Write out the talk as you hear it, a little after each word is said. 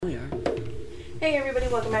Hey everybody,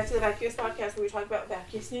 welcome back to the Vacuous Podcast, where we talk about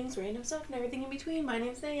vacuous things, random stuff, and everything in between. My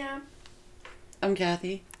name's Naya. I'm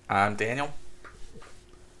Kathy. I'm Daniel.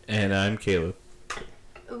 And I'm Caleb.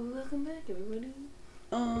 Welcome back, everybody.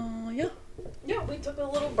 Yeah. Yeah, we took a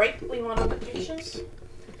little break. We went on vacation.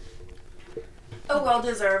 A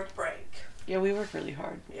well-deserved break. Yeah, we work really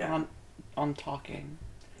hard Yeah. on talking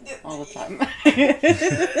all the time.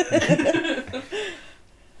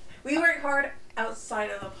 We work hard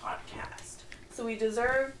outside of the podcast, so we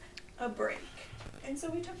deserve a break. And so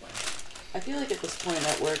we took one. I feel like at this point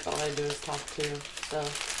at work, all I do is talk too. So,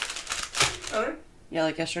 Oh? yeah,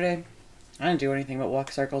 like yesterday, I didn't do anything but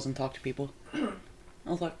walk circles and talk to people. I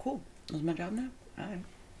was like, cool. That's my job now. Alright.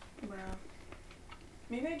 Well,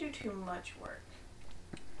 maybe I do too much work.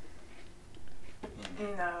 No,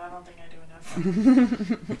 I don't think I do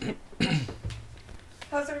enough.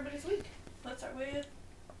 How's everybody's week? Let's start with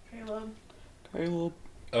Caleb. Caleb.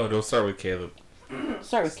 Oh, don't start with Caleb.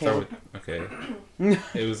 Start with Caleb. Okay.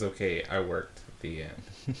 It was okay. I worked at the end.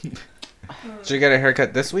 Did you get a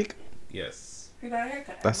haircut this week? Yes. Who got a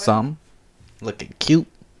haircut? That's some. Looking cute.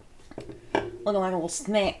 Looking like a little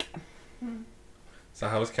snack. So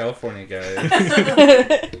how was California, guys?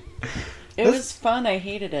 It was fun. I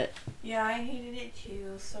hated it. Yeah, I hated it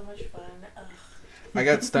too. So much fun. Ugh. I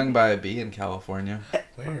got stung by a bee in California.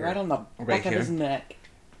 Right on the Right back of his here. neck.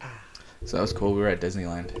 So that was cool. We were at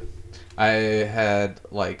Disneyland. I had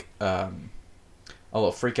like a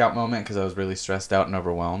little freak out moment because I was really stressed out and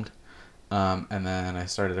overwhelmed. And then I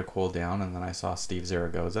started to cool down, and then I saw Steve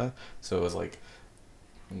Zaragoza. So it was like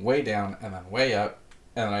way down and then way up.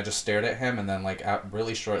 And then I just stared at him, and then like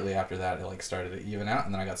really shortly after that, it like started to even out,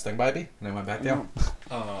 and then I got stung by a bee, and I went back down.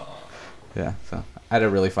 Yeah, so I had a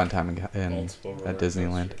really fun time at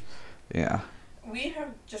Disneyland. Yeah. We have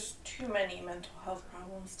just too many mental health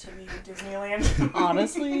problems to be at Disneyland.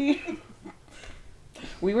 Honestly,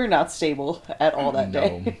 we were not stable at all that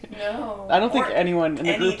day. No. I don't think Or anyone in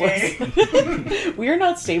the any group was. We are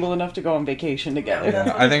not stable enough to go on vacation together.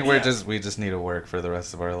 No. I think we just need to work for the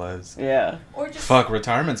rest of our lives. Yeah. Or just Fuck,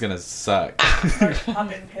 retirement's gonna suck. start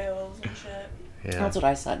popping pills and shit. Yeah. That's what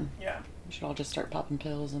I said. Yeah. We should all just start popping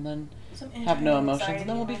pills and then Some have no emotions, anti-anxiety and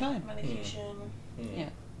then we'll be fine. Medication. Yeah.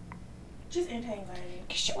 Just anti-anxiety.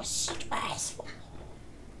 Because it was stressful.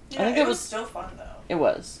 Yeah, think it it was was- still fun though. It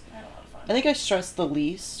was. I had a lot of fun. I think I stressed the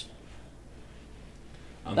least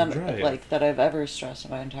On the drive. that I've ever stressed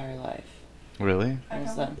in my entire life. Really? I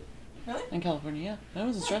Was don't then know. Really? in California? Yeah, I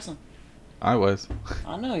wasn't stressing. I was.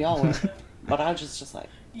 I know y'all were, but I was just like,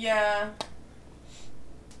 Yeah.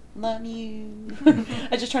 love you.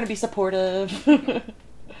 I just trying to be supportive.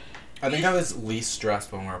 I think I was least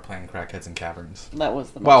stressed when we were playing Crackheads and Caverns. That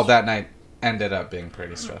was the most. Well, that night ended up being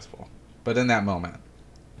pretty stressful. But in that moment,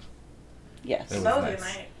 Yes. It was That was a nice. good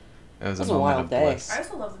night. it was It was a a moment wild of day. bliss. I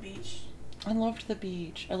also love the beach. I loved the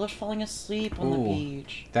beach. I loved falling asleep on the Ooh.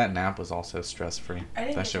 beach. That nap was also stress-free. I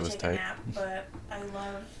didn't That get shit to was take tight. a nap, but I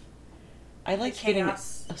love I liked the getting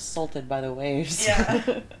chaos assaulted by the waves. Yeah.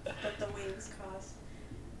 that the waves cause.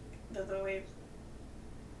 That the waves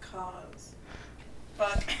cause.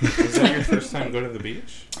 Fuck. Was that your first time to go to the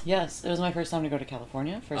beach? Yes, it was my first time to go to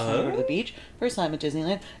California. First time to go to the Oh. beach. First time at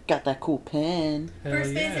Disneyland. Got that cool pin.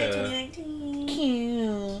 First Hell visit yeah. 2019.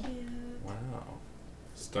 Cute. Cute. Wow.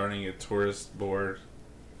 Starting a tourist board.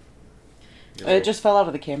 It just fell out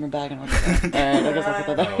of the camera bag and I was like, alright, I guess I'll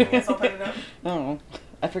put that I guess I'll there. put it up. Oh,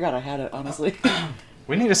 I forgot I had it, honestly.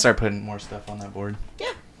 We need to start putting more stuff on that board.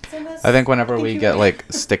 Yeah. Send us- I think whenever think we you get would. like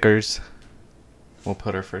stickers, we'll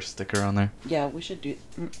put our first sticker on there. Yeah, we should do.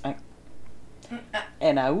 Uh,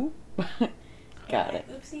 And now, got it.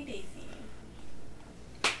 Oopsie daisy.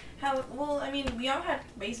 Well, I mean, we all had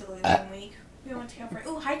basically the same week. We went to California.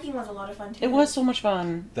 Ooh, hiking was a lot of fun too. It was so much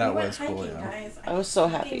fun. That we went was cool, hiking, yeah. guys. I was so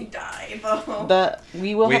fucking happy. died though. That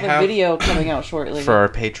we will We have a have- video coming out shortly. For our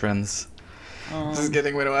patrons. Um, Just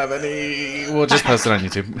kidding, we don't have any. We'll just post it on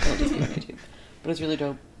YouTube. it'll just be on YouTube. But it's really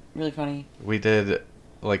dope, really funny. We did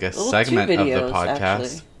like a Little segment two of the videos, podcast.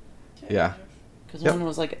 actually. Yeah. Because Yep. one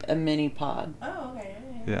was like a mini pod. Oh, okay.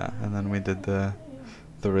 Yeah, and then we did the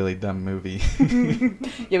really dumb movie.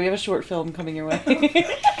 Yeah, we have a short film coming your way.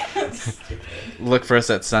 Look for us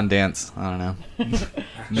at Sundance. I don't know.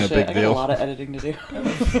 No Shit, big I got deal. a lot of editing to do.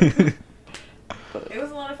 But, It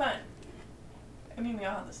was a lot of fun. I mean, we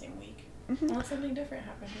all had the same week. Mhm. Unless something different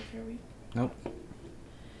happened with your week. Nope.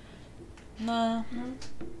 nah. No?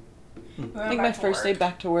 We I went think my back to first day work.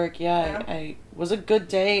 back to work, yeah, I was a good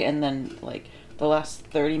day, and then like the last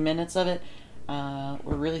 30 minutes of it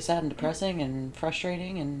were really sad and depressing and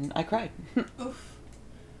frustrating, and I cried. Oof.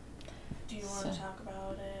 Do you want to So- talk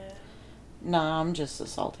about it? Nah, I'm just a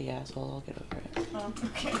salty asshole. I'll get over it. Oh,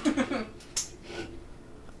 okay.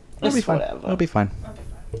 It'll be It's fine. whatever. It'll be fine. I'll be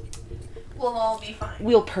fine. We'll all be fine.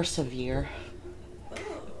 We'll persevere. Ooh.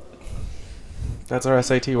 That's our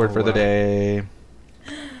SAT word for the wow. day.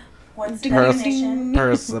 What's the Pers- definition?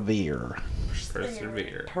 Persevere.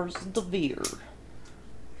 Persevere. Persevere.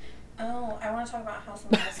 Oh, I want to talk about how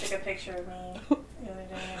someone took a picture of me the other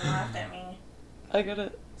day and laughed at me. I got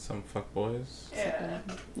it. Some fuckboys. Yeah.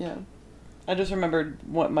 Yeah. I just remembered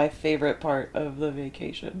what my favorite part of the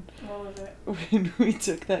vacation What was it? when we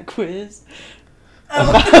took that quiz.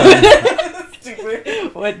 Oh.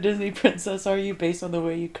 Stupid. What Disney princess are you based on the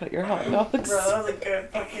way you cut your hot dogs? Bro, that was a good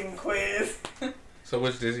fucking quiz. So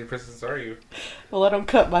which Disney princess are you? Well, I don't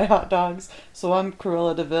cut my hot dogs, so I'm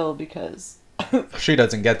Cruella de Vil because She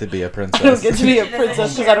doesn't get to be a I princess. don't get to be a She doesn't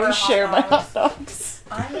princess because share I don't her share my hot hot dogs.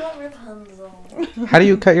 I'm not Rapunzel. How do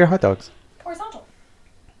you cut your hot dogs? Horizontal.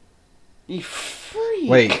 You freak.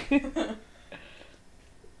 Wait.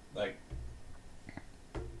 Like,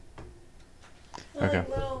 Okay. Like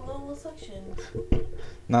little sections.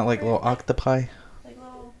 Not like little octopi? Like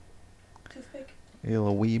little toothpick. You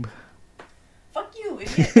little weeb. Fuck you,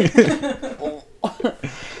 idiot.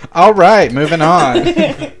 All right, moving on.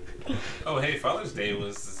 oh hey, Father's Day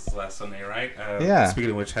was this last Sunday, right? Yeah.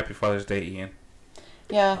 Speaking of which, happy Father's Day, Ian.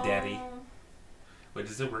 Yeah. Daddy. Wait,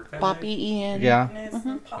 does it work that Poppy way? Ian. Yeah. It's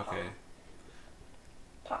Mhm. Papa. Okay.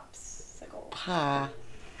 Popsicle. Pa.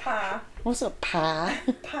 Pa. What's up, Pa?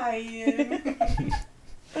 Pie.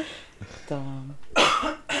 Dumb.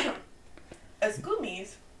 As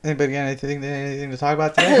gummies. Anybody got anything to talk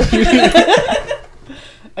about today?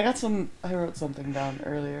 I wrote something down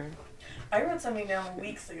earlier. I wrote something down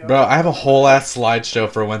weeks ago. Bro, I have a whole ass slideshow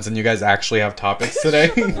for once, and you guys actually have topics today.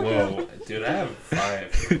 Whoa, dude, I have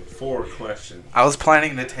 4 questions. I was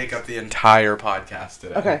planning to take up the entire podcast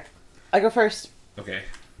today. Okay. I go first. Okay.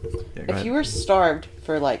 Yeah, If you were starved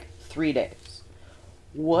for like 3 days,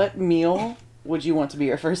 what meal would you want to be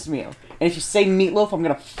your first meal? And if you say meatloaf, I'm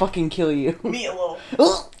gonna fucking kill you. Meatloaf.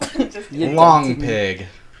 Just You Long dead to me. pig.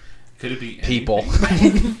 Could it be People.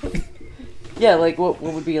 anything? Yeah, like what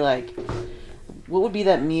would be like? What would be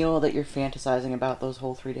that meal that you're fantasizing about those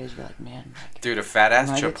whole 3 days? You're like, man, like, Dude, a fat ass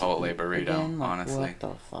when I get to Chipotle eat burrito, again, like, honestly. What the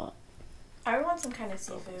fuck? I would want some kind of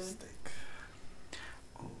seafood.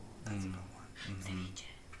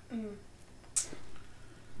 Mm.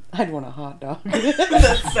 I'd want a hot dog.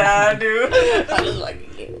 That's sad, dude. I was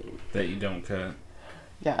like, That you don't cut.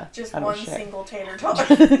 yeah. Just I don't one share. single tater tot.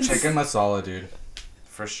 Chicken masala, dude.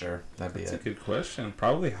 For sure. That'd be That's a it. good question.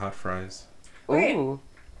 Probably hot fries. Wait. Ooh.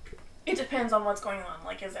 It depends on what's going on.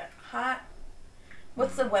 Like, is it hot?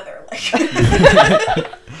 What's the weather like? What's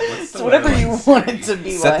the So whatever weather you like? want it to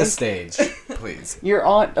be Set like. the stage, please. You're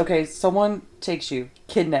on. Okay, someone takes you,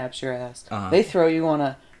 kidnaps your ass. Uh-huh. They throw you on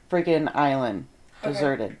a freaking island, Okay.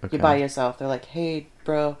 deserted. Okay. You by yourself. They're like, hey,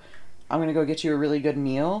 bro, I'm gonna go get you a really good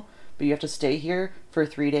meal, but you have to stay here for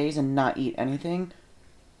 3 days and not eat anything,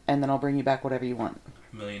 and then I'll bring you back whatever you want,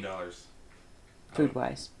 $1 million. food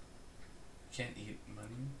wise. Can't eat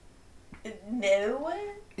money. No.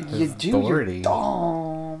 You do. Authority. You're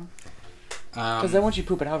dumb. Because then once you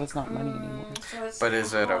poop it out, it's not money anymore. So it's But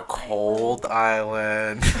is it a hot cold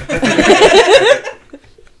island?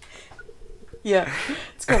 Yeah,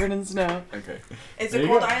 it's covered in snow. Okay. It's There a you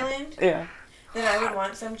cold go. island. Yeah. Then I would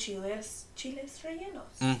want some chiles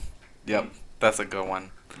rellenos. Yep, that's a good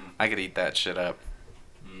one. I could eat that shit up.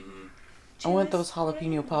 Mm-hmm. I want Chiles those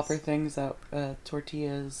jalapeno rellenos. popper things that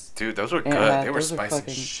tortillas. Dude, those were good. Yeah, They were those are spicy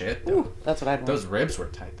fucking- Shit. Ooh, that's what I'd want. Those ribs were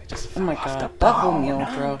tight. They just Oh my fell off god, the that whole bone. meal,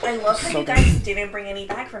 bro. I love how So you good. guys didn't bring any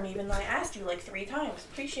back from me, even though I asked you like 3 times.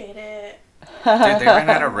 Appreciate it. Dude, they ran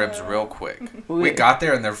out of ribs real quick. We Wait. got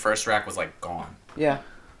there and their first rack was like gone. Yeah,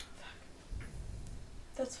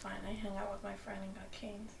 That's fine. I hung out with my friend and got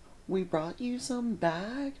canes. we brought you some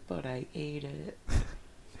back, but I ate it.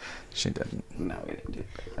 She didn't. No, we didn't do it.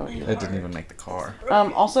 That would be It hard. didn't even make the car.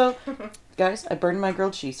 Also, guys, I burned my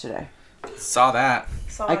grilled cheese today. Saw that.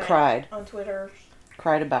 Saw I it cried. on Twitter.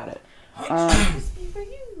 Cried about it. Crispy for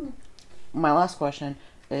you. My last question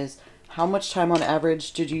is, how much time on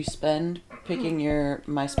average did you spend picking your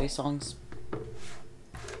MySpace songs?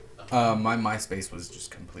 My MySpace was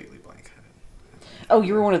just completely blank. Oh,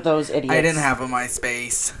 you were one of those idiots. I didn't have a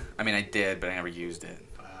MySpace. I mean, I did, but I never used it.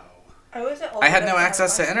 Wow. I was at I had old no enough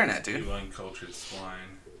access to have internet, dude. You uncultured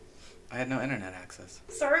swine. I had no internet access.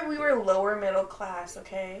 MySpace. Sorry, we were lower middle class.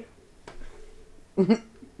 Okay.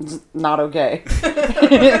 It's not okay.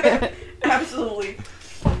 Absolutely.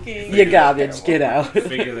 Fucking. You garbage, get out.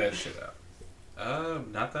 Figure that shit out.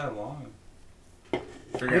 Not that long.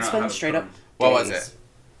 Figuring It's out been how to straight put up. 'em. What was Days. it?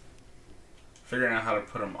 figuring out how to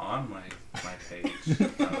put them on my page.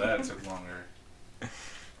 Now that took longer.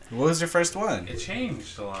 What was your first one? It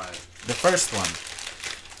changed a lot. The first one.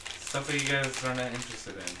 Stuff that you guys are not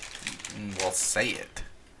interested in. Well, say it.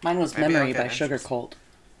 Mine was Maybe Memory I'll get by Sugar interested. Cult.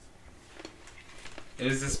 It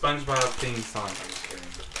is the SpongeBob theme song. I'm just kidding.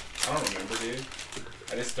 I don't remember, dude.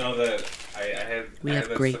 I just know that I had. We I have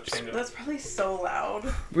had that grapes. stuff change up. That's probably so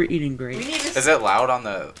loud. We're eating We grapes. need to. Is it loud on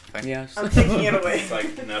the thing? Yes. I'm taking it away. It's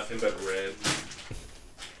like nothing but red.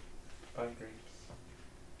 5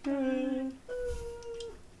 grapes.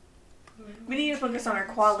 We need to focus on our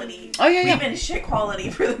quality. Oh, yeah, yeah. We've been shit quality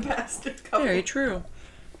for the past couple Very true.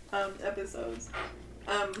 episodes.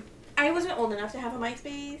 I wasn't old enough to have a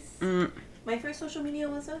MySpace. Mm. My first social media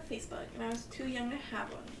was a Facebook, and I was too young to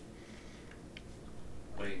have one.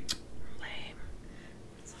 Wait. Lame.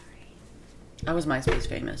 Sorry. I was MySpace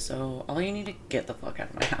famous, so all you need to get the fuck out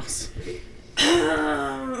of my house.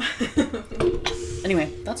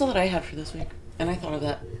 Anyway, that's all that I had for this week. And I thought of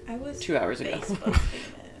that. I was 2 hours ago. Facebook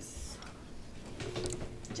famous.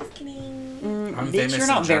 Just kidding. I'm Bitch, famous you're in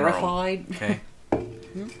not general. verified. Okay.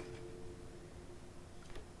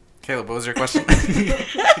 Caleb, what was your question?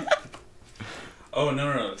 Oh,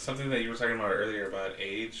 no. Something that you were talking about earlier about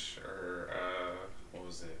age, or, what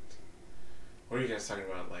was it? What were you guys talking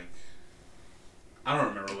about? Like, I don't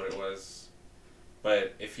remember what it was.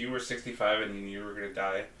 But if you were 65 and you knew you were going to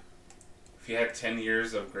die, if you had 10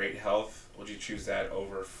 years of great health, would you choose that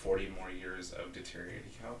over 40 more years of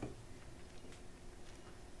deteriorating health?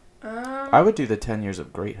 I would do the 10 years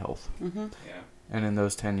of great health. Mm-hmm. Yeah. And in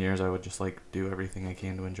those 10 years, I would just, like, do everything I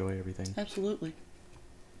can to enjoy everything. Absolutely.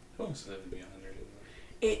 Who wants to live to be 100?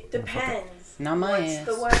 It depends. Not my What's ass.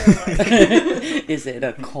 the weather like? Is it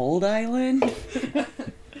a cold island?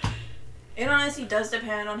 It honestly does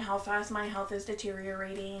depend on how fast my health is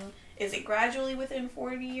deteriorating. Is it gradually within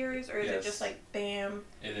 40 years, or is it Yes. just like, bam?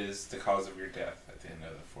 It is the cause of your death at the end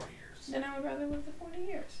of the 40 years. Then I would rather live the 40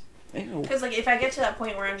 years. Ew. Because, like, if I get to that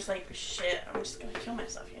point where I'm just like, shit, I'm just gonna kill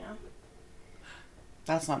myself, you know?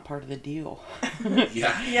 That's not part of the deal.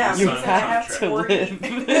 Yeah. Yeah, You because I have have to 40. live.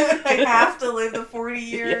 I have to live the 40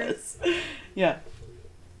 years. Yes. Yeah.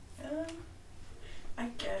 I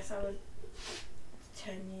guess I would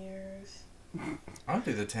 10 years. I would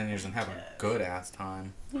do the 10 years and have a good-ass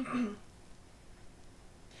time.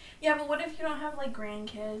 Yeah, but what if you don't have, like,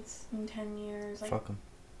 grandkids in 10 years? Like, Fuck them.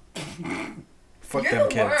 Fuck you're them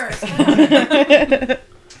the kids. worst.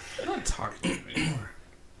 I'm not talking to you anymore.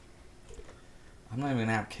 I'm not even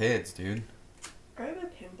gonna have kids, dude. I have a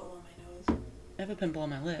pimple on my nose. I have a pimple on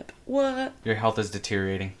my lip. What? Your health is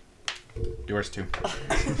deteriorating. Yours too.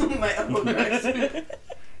 My elbow cracks.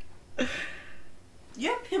 You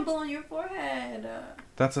have a pimple on your forehead.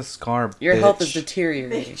 That's a scar, Your health is bitch.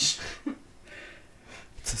 deteriorating. Bitch.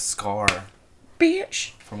 It's a scar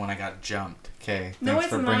Bitch. from when I got jumped. Okay, No, thanks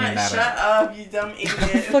it's for bringing not. that Shut up. up, you dumb I'll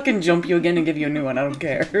idiot. fucking jump you again and give you a new one. I don't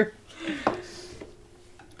care.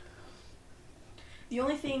 The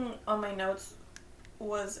only thing on my notes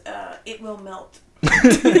was, it will melt.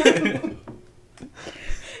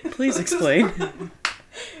 Please explain.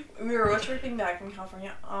 We were road tripping back from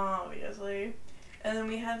California, obviously. And then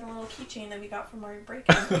we had the little keychain that we got from our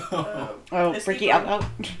break-in. Oh, escape Ricky, out, room.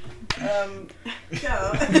 out.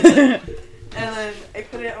 Yeah. And then I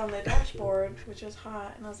put it on the dashboard, which was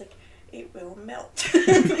hot, and I was like, it will melt.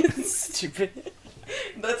 Stupid.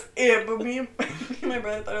 That's it, but me and my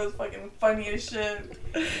brother thought it was fucking funny as shit.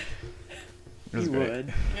 It was You great.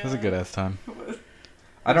 would. It was a good ass time. Yeah.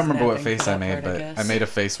 I don't remember what Snapping face for I that made, part, I but guess. I made a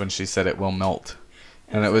face when she said it will melt.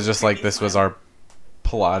 And It it was was a just like creepy this was smile. our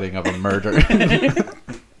plotting of a murder.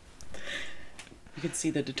 You could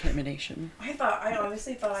see the determination. I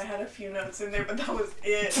honestly thought I had a few notes in there, but that was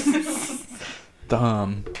it.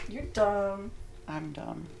 Dumb. You're dumb. I'm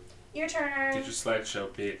dumb. Your turn. Get your slideshow,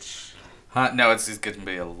 bitch. Huh? No, it's going to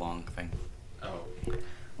be a long thing. Oh.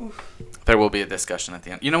 There will be a discussion at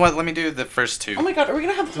the end. You know what? Let me do the first two. Oh my god, are we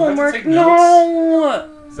gonna have Do I have to homework? take No!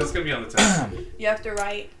 So that's going to be on the test. You have to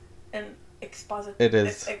write an expositor. It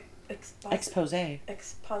is. Expose.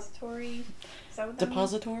 Expository. Is that what that means?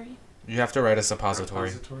 Depository? You have to write a suppository.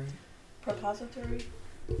 Repository? Propository.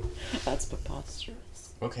 That's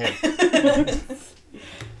preposterous. Okay.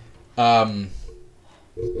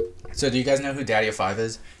 So do you guys know who Daddy of Five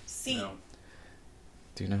is? C. No.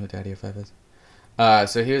 Do you know who Daddy of Five is?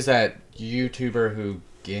 So he was that YouTuber who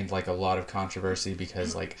gained like a lot of controversy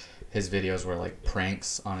because like his videos were like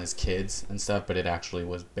pranks on his kids and stuff, but it actually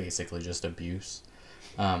was basically just abuse.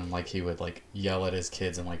 Like he would like yell at his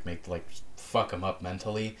kids and like make like fuck them up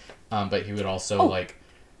mentally. But he would also Oh, like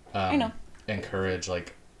I know. encourage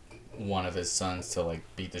like one of his sons to like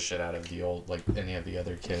beat the shit out of the old like any of the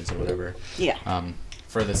other kids or whatever. Yeah.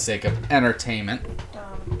 For the sake of entertainment.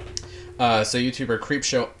 So YouTuber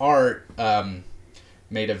Creepshow Art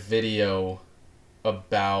made a video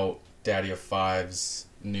about Daddy of Five's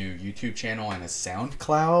new YouTube channel and his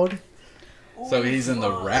SoundCloud. So he's in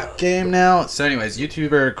the rap game now. So anyways,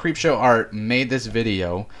 YouTuber Creepshow Art made this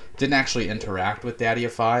video. Didn't actually interact with Daddy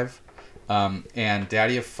of Five. And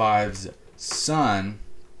Daddy of Five's son,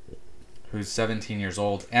 who's 17 years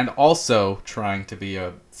old and also trying to be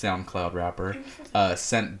a SoundCloud rapper,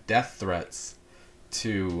 sent death threats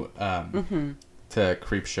to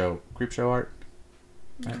Creepshow Art.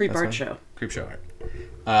 Right? Creep That's Art right? Show. Creepshow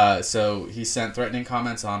Art. So he sent threatening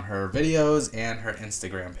comments on her videos and her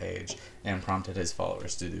Instagram page and prompted his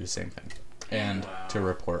followers to do the same thing and to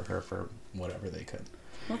report her for whatever they could.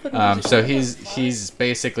 So he's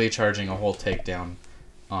basically charging a whole takedown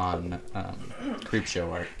on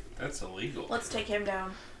Creepshow Art. That's illegal. Let's take him down.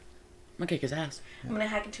 I'm gonna kick his ass. I'm gonna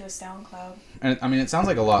hack into his SoundCloud. And I mean, it sounds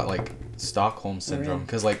like a lot like Stockholm Syndrome Really?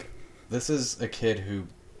 because like this is a kid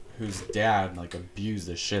whose dad like abused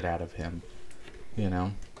the shit out of him, you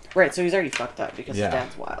know. Right, so he's already fucked up because Yeah. his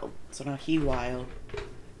dad's wild. So now he wild.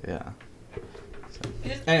 Yeah. So,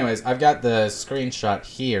 anyways, I've got the screenshot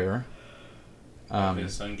here.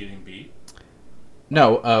 His son getting beat?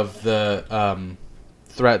 No, of the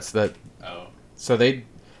threats that. Oh. So they.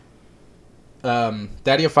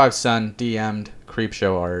 Daddy of Five's son DM'd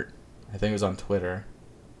Creepshow Art. I think it was on Twitter.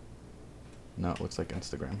 No, it looks like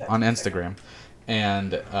Instagram. That's On Instagram. Instagram.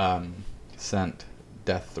 And sent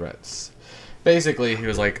death threats. Basically, he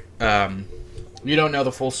was like, you don't know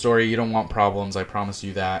the full story. You don't want problems. I promise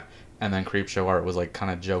you that. And then Creepshow Art was like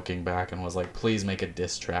kind of joking back and was like, please make a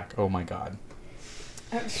diss track. Oh my god.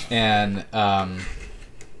 And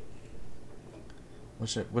what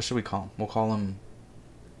should we call him? We'll call him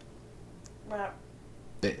Rap.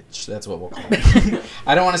 bitch. That's what we'll call him.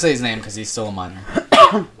 I don't want to say his name because he's still a minor.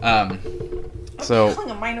 So Calling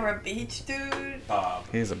a minor a bitch, dude. Bob.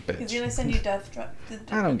 he's a He's bitch. gonna send you death drop.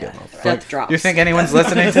 I don't give a death fuck. Death drops. You think anyone's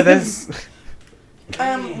listening to this?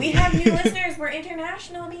 We have new listeners. We're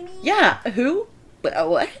international, baby. Yeah, who? What?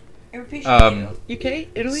 I appreciate you. UK? Italy?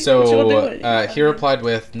 What you So doing? he replied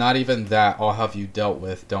with, "Not even that. I'll have you dealt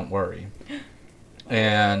with. Don't worry."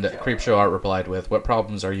 And Creepshow Art replied with, "What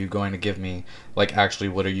problems are you going to give me? Like, actually,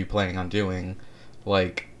 what are you planning on doing?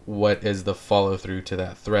 Like, what is the follow through to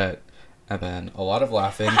that threat?" And then a lot of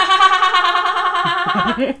laughing.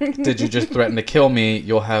 Did you just threaten to kill me?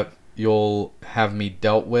 You'll have me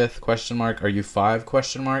dealt with? Question mark. Are you 5?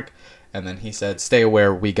 Question mark. And then he said, "Stay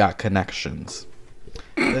aware. We got connections."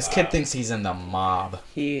 This kid thinks he's in the mob.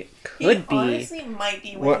 He He could be. honestly might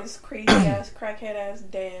be with What- his crazy ass, crackhead ass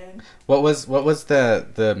dad. What was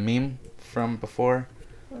the meme from before?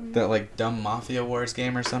 That like dumb Mafia Wars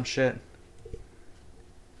game or some shit?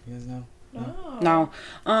 You guys know? No.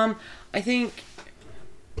 No. I think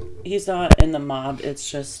he's not in the mob. It's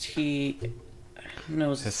just he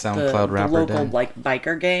knows His SoundCloud the rapper local dad. like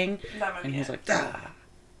biker gang, That might and be he's it. like, ah,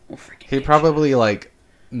 we'll freaking. He get probably like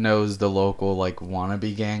knows the local like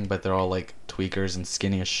wannabe gang, but they're all like tweakers and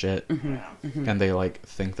skinny as shit, Yeah. and they like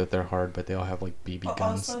think that they're hard, but they all have like BB But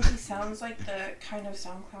guns. also, he sounds like the kind of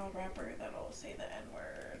SoundCloud rapper that'll say the N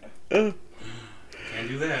word. Can't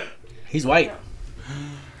do that. He's white.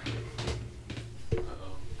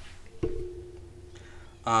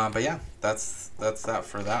 Uh-oh. But yeah, that's that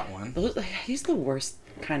for that one. you. He's the worst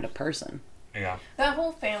kind of person. Yeah. That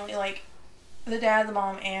whole family, like the dad, the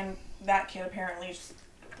mom, and that kid, apparently just.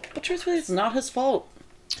 But truthfully, it's not his fault.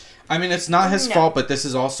 I mean, it's not his No. fault, but this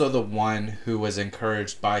is also the one who was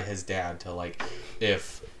encouraged by his dad to, like,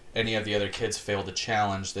 if any of the other kids failed to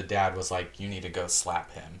challenge, the dad was like, you need to go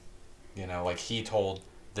slap him. You know, like, he told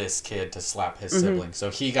this kid to slap his sibling. So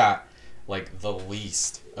he got, like, the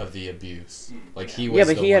least of the abuse. Like, he was Yeah,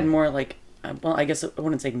 but the he had one- more like, well, I guess I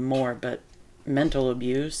wouldn't say more, but mental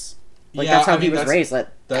abuse. Like Yeah, that's how I he mean, was that's- raised.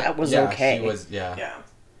 That was yeah, okay. He was, yeah. Yeah.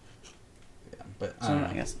 But, So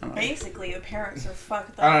I guess I don't know. Basically, the parents are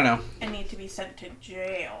fucked up. I don't know. And need to be sent to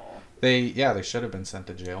jail. They should have been sent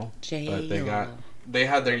to jail. Jail. But they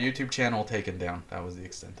had their YouTube channel taken down. That was the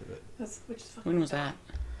extent of it. Which is fucking When was dumb.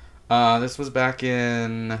 that? This was back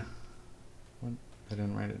in. I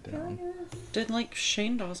didn't write it down. Did like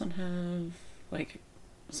Shane Dawson have like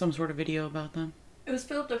some sort of video about them? It was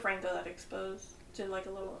Philip DeFranco that did like a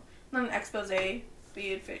little, not an expose, but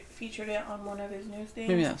he had featured it on one of his news things.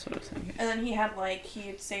 Maybe that's what I was thinking. And then he had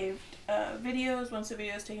saved videos. Once the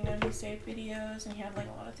video was taken down, he saved videos, and he had like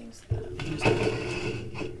a lot of things.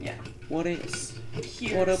 Yeah. What is?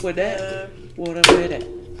 Here's What up with that? the- What up with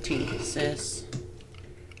it? T sis.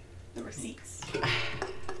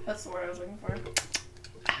 That's the word I was looking for.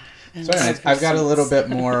 So anyways, I've got a little bit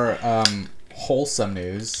more wholesome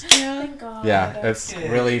news. Yeah. Thank God. Yeah, it's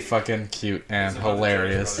really fucking cute and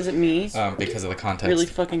hilarious. Is it me? Because of the context. Really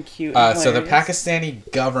fucking cute. And So the hilarious.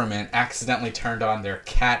 Pakistani government accidentally turned on their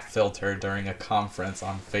cat filter during a conference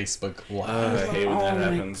on Facebook Live. I hate when that Oh my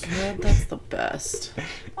happens. god, that's the best.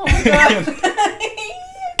 Oh my God.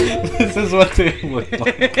 This is what they look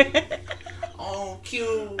like. Oh,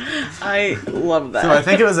 cute. I love that. So I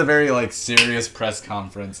think it was a very like serious press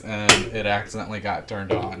conference, and it accidentally got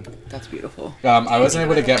turned on. That's beautiful. I wasn't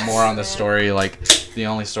able to get more on the story. Like the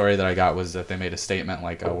only story that I got was that they made a statement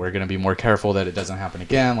like, "Oh, we're gonna be more careful that it doesn't happen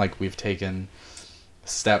again. Like we've taken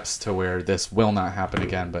steps to where this will not happen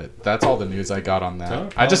again." But that's all the news I got on that.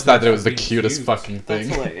 Don't I just thought that it was the apologize for being cutest cute. fucking That's thing.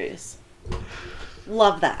 hilarious.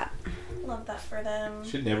 Love that. Love that for them.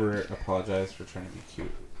 Should never apologize for trying to be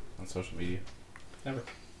cute on social media. Never.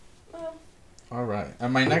 Well, All right,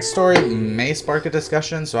 and my next story may spark a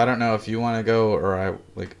discussion, so I don't know if you want to go or I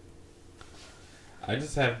like. I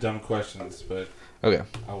just have dumb questions, but Okay,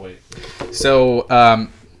 I'll wait. so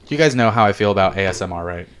you guys know how I feel about ASMR,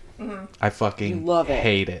 right? mhm. I fucking You love it.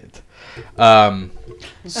 hate it.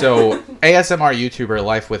 So ASMR YouTuber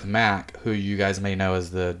Life with Mac, who you guys may know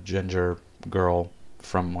as the ginger girl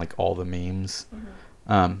from like all the memes.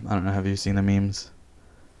 I don't know. Have you seen the memes?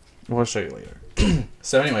 We'll show you later.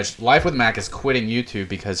 So anyways, Life with Mac is quitting YouTube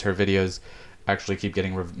because her videos actually keep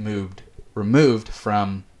getting removed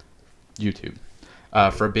from YouTube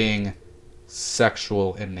for being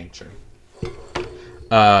sexual in nature.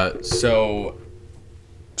 So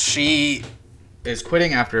she is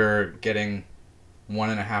quitting after getting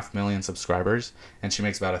 1.5 million subscribers, and she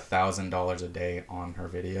makes about $1,000 a day on her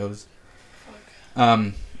videos.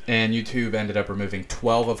 And YouTube ended up removing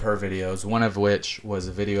 12 of her videos, one of which was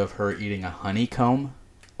a video of her eating a honeycomb,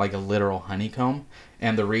 like a literal honeycomb.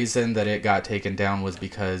 And the reason that it got taken down was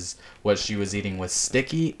because what she was eating was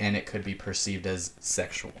sticky and it could be perceived as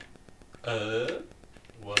sexual.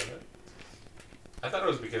 What? I thought it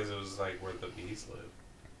was because it was like where the bees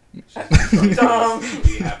live. Dumb.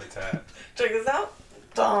 Bee habitat. Check this out.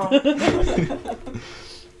 Dumb.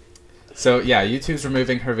 So yeah, YouTube's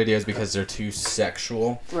removing her videos because they're too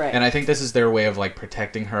sexual. Right. And I think this is their way of like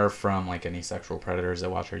protecting her from like any sexual predators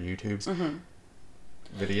that watch her YouTube's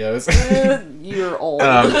videos. You're old.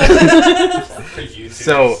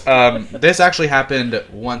 So this actually happened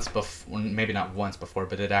once before, maybe not once before,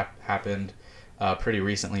 but it happened pretty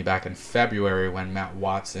recently back in February when Matt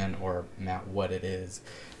Watson, or Matt What It Is,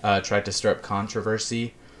 tried to stir up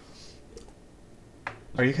controversy.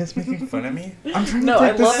 Are you guys making fun of me? I'm trying No, to I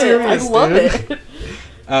take this love it. serious, I love dude.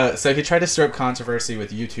 it. So he tried to stir up controversy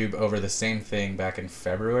with YouTube over the same thing back in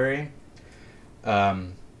February.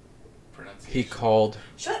 He called...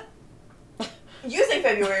 Shut. You say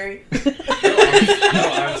February. No,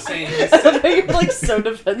 I'm saying You're like so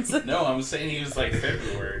defensive. no, I'm saying he was like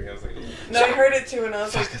February. I was like, No, I heard it too, and I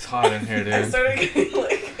was Fuck, like, it's hot in here, I dude. started getting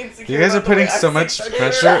like insecure. You guys are about the way putting I so say much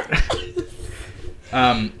February.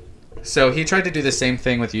 pressure. So he tried to do the same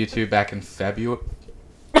thing with YouTube back in February.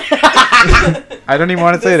 I don't even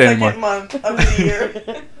want to say it The anymore. second month of the year.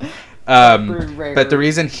 But the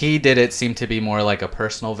reason he did it seemed to be more like a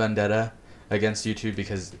personal vendetta against YouTube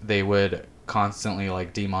because they would constantly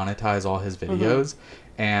like demonetize all his videos,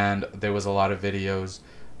 and there was a lot of videos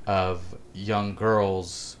of young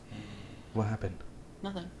girls. What happened?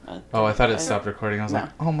 Nothing. Oh, I thought it stopped recording. I was No. like,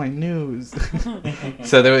 oh, my news.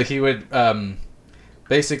 So he would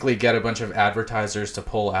basically get a bunch of advertisers to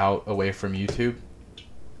pull out away from YouTube,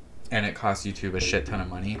 and it cost YouTube a shit ton of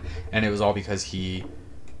money, and it was all because he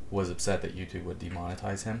was upset that YouTube would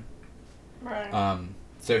demonetize him. Right.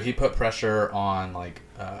 So he put pressure on like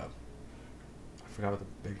I forgot what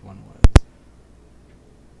the big one was.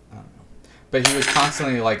 I don't know, but he was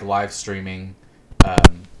constantly like live streaming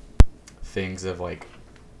things of like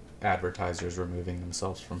advertisers removing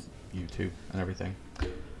themselves from YouTube and everything.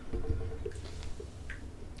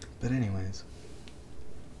 But anyways,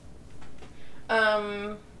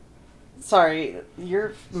 Sorry,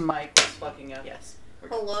 your mic is fucking up. Yes.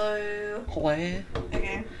 Hello. Hello.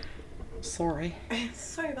 Okay. Sorry.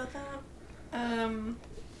 Sorry about that.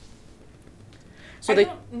 So I they.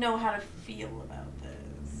 don't know how to feel about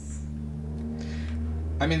this.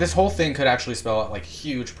 I mean, this whole thing could actually spell out like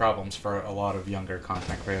huge problems for a lot of younger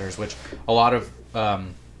content creators, which a lot of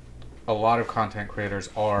content creators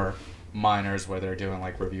are minors, where they're doing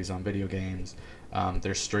like reviews on video games.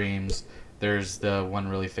 There's streams. There's the one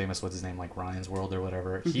really famous, what's his name, like Ryan's World or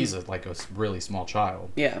whatever. He's like a really small child.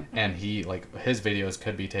 Yeah. And he, like, his videos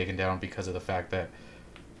could be taken down because of the fact that,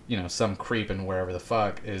 you know, some creep in wherever the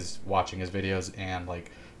fuck is watching his videos and, like,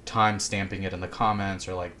 time stamping it in the comments,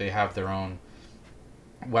 or like they have their own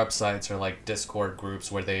websites or like Discord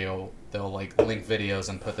groups where they'll like link videos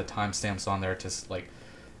and put the timestamps on there to like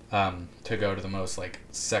to go to the most like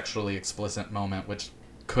sexually explicit moment, which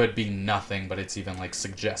could be nothing, but it's even like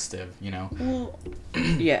suggestive, you know. Well,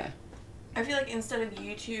 yeah. I feel like instead of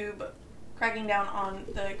YouTube cracking down on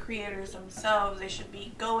the creators themselves, they should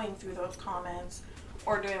be going through those comments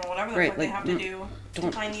or doing whatever the Right, fuck they like, have to do to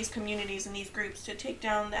don't- find these communities and these groups to take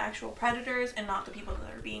down the actual predators and not the people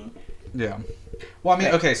that are being. Yeah. Well, I mean,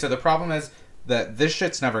 Right. okay, so the problem is that this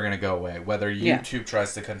shit's never going to go away, whether Yeah. YouTube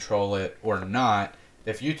tries to control it or not.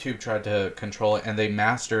 If YouTube tried to control it and they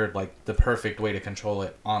mastered, like, the perfect way to control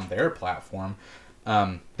it on their platform,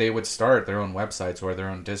 they would start their own websites or their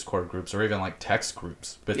own Discord groups or even, like, text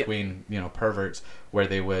groups between, you know, perverts where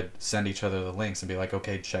they would send each other the links and be like,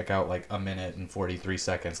 okay, check out, like, 1 minute and 43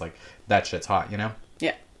 seconds. Like, that shit's hot, you know?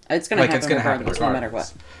 Yeah. It's going to happen, It's gonna happen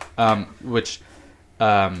regardless, no matter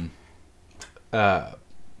what.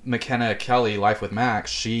 McKenna Kelly, Life with Max,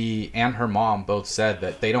 she and her mom both said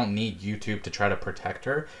that they don't need YouTube to try to protect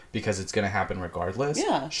her because it's going to happen regardless.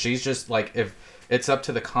 Yeah. She's just like, if it's up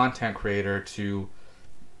to the content creator to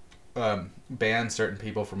ban certain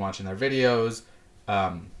people from watching their videos,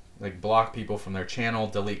 like block people from their channel,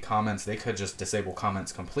 delete comments, they could just disable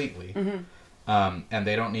comments completely. Mm-hmm. And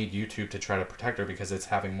they don't need YouTube to try to protect her because it's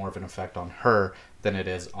having more of an effect on her than it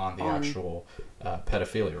is on the actual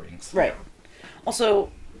pedophilia rings. Right. Also,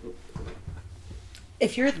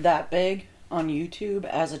 if you're that big on YouTube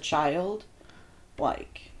as a child,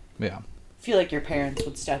 like, Yeah. I feel like your parents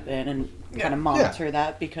would step in and kind of monitor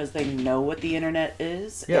that because they know what the internet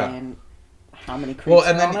is Yeah. and how many creeps Well,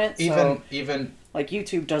 and are on then it. even So, like,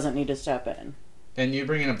 YouTube doesn't need to step in. and you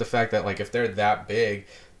bringing up the fact that like if they're that big,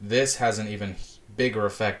 this has an even bigger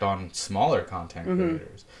effect on smaller content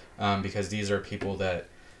creators, because these are people that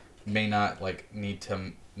may not like need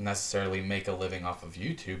to necessarily make a living off of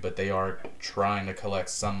YouTube, but they are trying to collect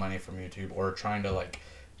some money from YouTube or trying to like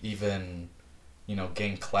even, you know,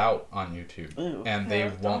 gain clout on YouTube. Ooh. And they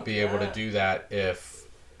Yeah, won't be able to do that if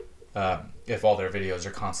all their videos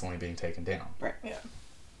are constantly being taken down. Yeah.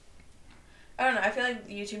 I don't know. I feel like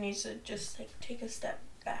YouTube needs to just like take a step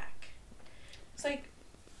back. It's like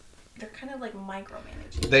they're kind of like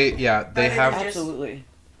micromanaging. They Rather than have just- Absolutely.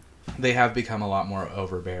 they have become a lot more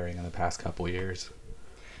overbearing in the past couple years.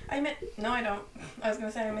 No, I don't. I was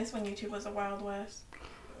gonna say I miss when YouTube was a Wild West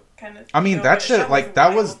kind of. I mean, show, that but shit, show like,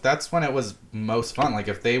 that was, wild. that's when it was most fun. Like,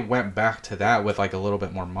 if they went back to that with, like, a little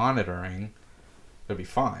bit more monitoring, it'd be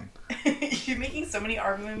fine. You're making so many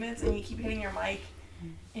arguments and you keep hitting your mic.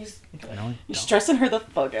 You just No, You're stressing her the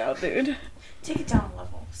fuck out, dude. take it down a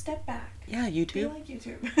level. Step back. Yeah, Be YouTube. like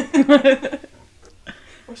YouTube.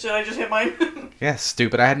 Or should I just hit mine? Yeah,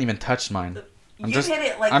 stupid. I hadn't even touched mine. You've hit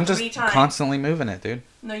it like I'm 3 just times. constantly moving it, dude.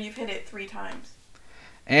 No, you've hit it 3 times.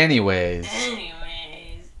 Anyways.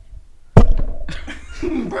 Anyways.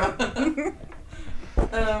 Bruh.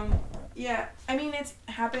 Yeah. I mean, it's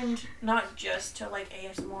happened not just to, like,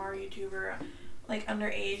 ASMR YouTuber, like,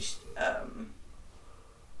 underage,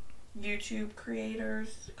 YouTube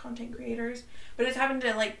creators, content creators, but it's happened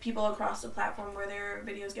to, like, people across the platform where their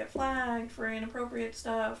videos get flagged for inappropriate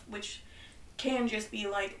stuff, which can just be,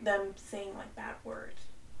 like, them saying, like, bad words.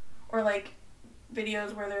 Or, like,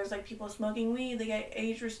 videos where there's, like, people smoking weed, they get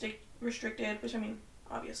age restricted, which, I mean,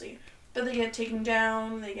 obviously, but they get taken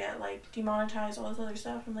down, they get, like, demonetized, all this other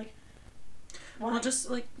stuff, and, like, why? Well, just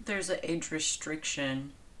like there's an age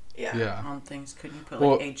restriction Yeah. on things. Couldn't you put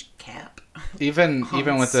Well, like age cap? Even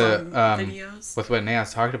on with the, some videos? with what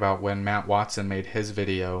Naz talked about, when Matt Watson made his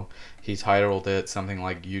video, he titled it something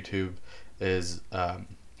like YouTube is,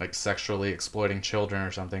 like, sexually exploiting children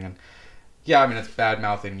or something. And yeah, I mean, it's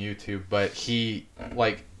bad-mouthing YouTube, but he,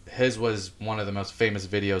 like, his was one of the most famous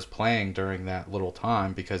videos playing during that little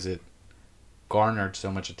time because it garnered so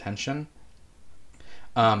much attention.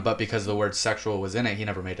 But because the word sexual was in it, he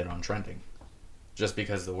never made it on trending. Just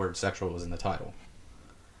because the word sexual was in the title.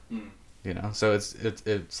 You know? So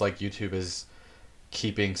it's like YouTube is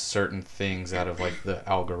keeping certain things out of, like, the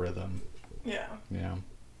algorithm. Yeah. You know?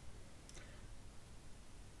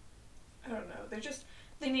 I don't know.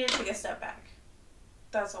 They need to take a step back.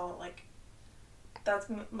 That's all. Like, that's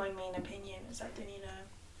my main opinion, is that they need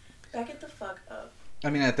to back it the fuck up. I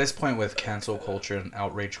mean, at this point with cancel culture and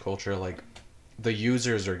outrage culture, like, the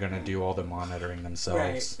users are going to do all the monitoring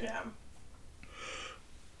themselves. Yeah.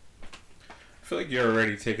 I feel like you're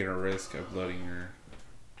already taking a risk uploading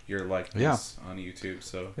your likeness on YouTube,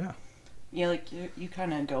 so Yeah, like, you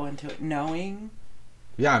kind of go into it knowing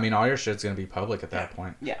Yeah, I mean, all your shit's gonna be public at that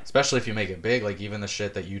point. Yeah. Especially if you make it big, like even the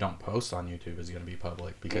shit that you don't post on YouTube is gonna be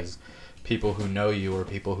public because people who know you or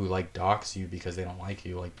people who like dox you because they don't like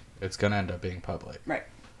you, like it's gonna end up being public. Right.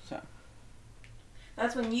 So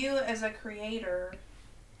That's when you, as a creator,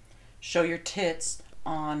 show your tits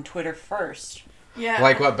on Twitter first. yeah,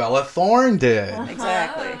 Like what Bella Thorne did.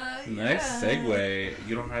 Exactly. Nice segue.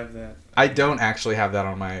 You don't have that. I don't actually have that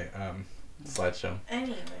on my slideshow.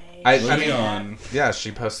 Anyway, I Moving mean, on. yeah,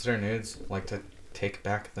 she posted her nudes, like to take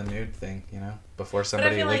back the nude thing, you know, before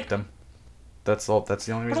somebody feel leaked like- them. That's all. That's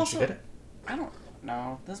the only reason also- she did it. I don't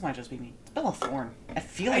know. This might just be me. It's Bella Thorne. I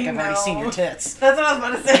feel I like I've already seen know. your tits. that's what I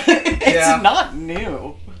was about to say. It's Yeah. not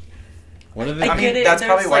new. What are they? I I mean, get it. that's there's,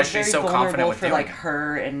 probably why like, she's very so confident vulnerable with for doing like it.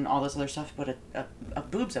 her and all this other stuff, but a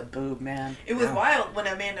boob's a boob, man. It was Yeah. wild when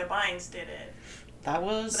Amanda Bynes did it. That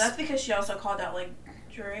was. But that's because she also called out like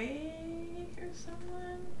Drake or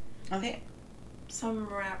someone, I think some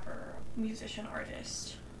rapper, musician,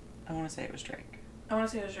 artist. I want to say it was Drake. I want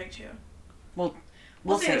to say it was Drake too.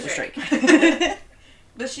 We'll say it was Drake.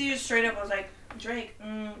 But she just straight up was like, Drake,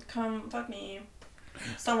 come fuck me.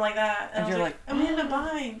 Something like that. And I was you're like, Amanda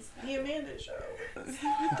Bynes, the Amanda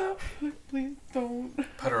Show. Please don't.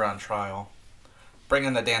 Put her on trial. Bring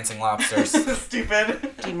in the dancing lobsters. Stupid.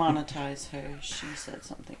 Demonetize her. She said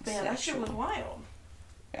something. But yeah, that shit was sexual. wild.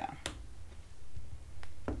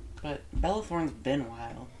 But Bella Thorne's been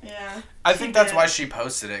wild. Yeah. I She think that's did. why she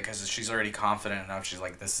posted it, because she's already confident enough. She's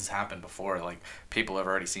like, this has happened before. Like, people have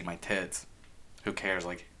already seen my tits. Who cares?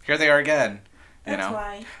 Like, here they are again. You That's know?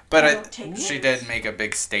 why. But I don't take she pics. did make a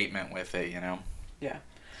big statement with it, you know?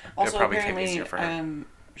 Also, probably came apparently, easier for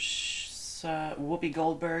her. Whoopi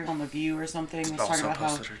Goldberg on The View or something was talking Also about how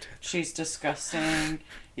posted her tits. she's disgusting.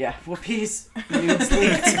 Yeah, Whoopi's nudes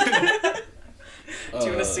leaked. Do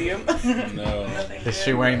you want to see him? No. Nothing Is good.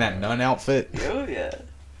 she wearing that nun outfit? Oh yeah.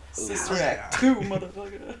 Sister yeah. Act 2,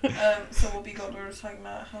 motherfucker. So Whoopi Goldberg was talking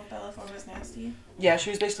about how Bella Thorne was nasty. Yeah, she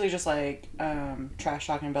was basically just like trash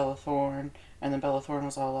talking Bella Thorne, and then Bella Thorne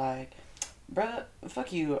was all like, "Bruh,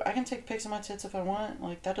 fuck you. I can take pics of my tits if I want.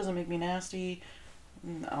 Like that doesn't make me nasty."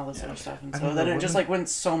 And all this other stuff, and I so mean, then the it just women- like went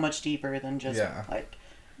so much deeper than just Yeah. like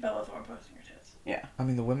Bella Thorne posting her tits. I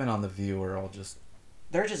mean, the women on The View are all just.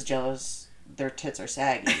 they're just jealous. Their tits are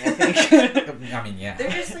saggy. I think. I mean, yeah. They're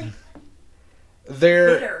just like They're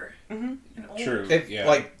bitter hmm and old. True. If, Yeah.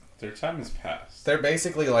 like Their time has passed. they're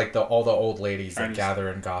basically like all the old ladies Trying that to- gather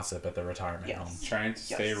and gossip at the retirement Yes. home. Trying to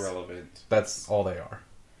stay Yes. relevant. That's all they are.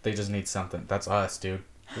 They just need something. That's us, dude.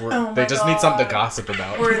 Oh They my just need something to God. gossip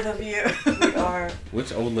about. We're the View. We are.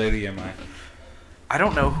 Which old lady am I? I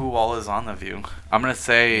don't know who all is on The View. I'm going to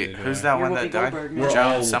say, Neither do who's I. that You're one Whoopi that died? Goldberg, We're all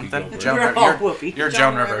Joan Whoopi something? Goldberg. Joan We're Rivers. all Whoopi. You're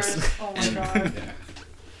Joan Rivers. Oh my god. Yeah.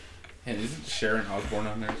 And isn't Sharon Osbourne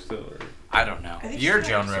on there still? Or? I don't know. I think You're she's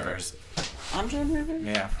Joan sorry. Rivers. I'm Joan Rivers.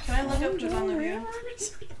 Yeah. Can I look up who's on the View?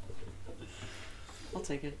 I'll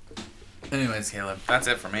take it. Anyways, Caleb, that's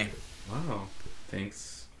it for me. Wow.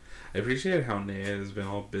 Thanks. I appreciate how Naya has been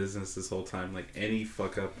all business this whole time. Like any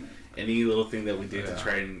fuck up, any little thing that we did Yeah. to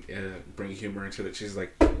try and bring humor into it, she's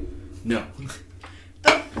like, no.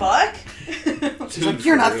 The fuck? She's like,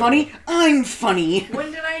 "You're not funny. I'm funny."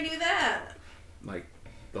 When did I do that? Like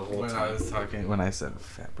the whole When I time. was talking, when I said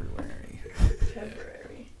February.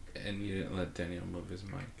 February. And you didn't let Daniel move his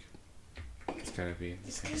mic. It's gotta be.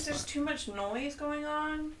 It's because there's too much noise going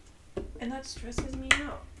on, and that stresses me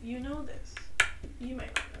out. You know this. You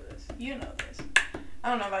might not know this. You know this. I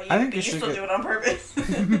don't know about you, I think but you you should still get- do it on purpose.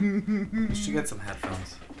 You should get some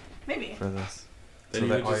headphones Maybe. For this. Then So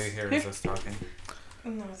you that would all just- you hear is us talking.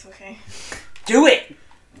 No, it's okay. Do it.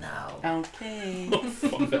 No. Okay.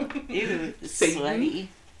 Fuck. Ew, Satan. sweaty.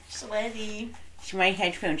 Sweaty. My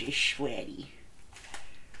headphones are sweaty.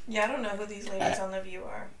 Yeah, I don't know who these ladies on the View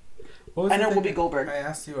are. What was I the know thing Whoopi that Goldberg. I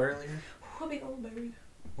asked you earlier. Whoopi Goldberg.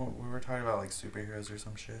 Well, we were talking about like superheroes or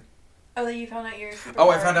some shit. Oh, that you found out your superpower. Oh,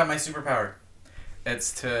 I found out my superpower.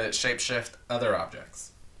 It's to shapeshift other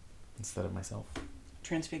objects. Instead of myself.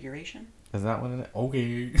 Transfiguration. Is that what it is?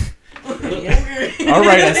 Okay. Yeah. All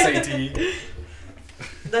right, SAT.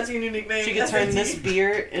 That's your new nickname. She could turn SAT. this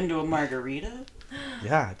beer into a margarita.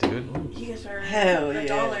 Yeah, dude. You could turn Hell a yeah.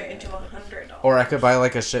 dollar into $100. Or I could buy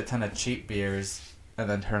like a shit ton of cheap beers and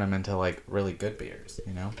then turn them into like really good beers,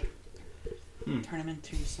 you know? Turn them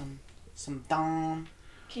into some dom.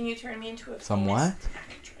 Can you turn me into a Some famous what?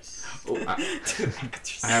 actress? Oh,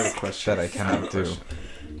 I have a question. That I cannot do.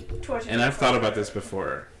 Torture And I've thought me. about this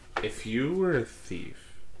before. If you were a thief,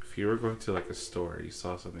 if you were going to like a store, you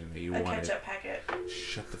saw something that you A wanted. ketchup packet.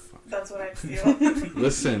 Shut the fuck. That's what I'd steal.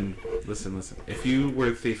 Listen, Listen. If you were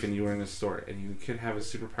a thief and you were in a store and you could have a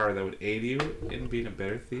superpower that would aid you in being a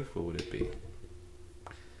better thief, what would it be?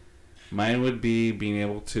 Mine would be being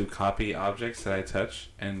able to copy objects that I touch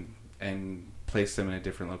and place them in a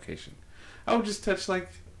different location. I would just touch like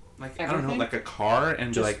I don't know, Everything? like a car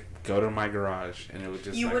and Just- like go to my garage and it would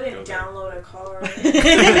just You like, wouldn't go there. download a car.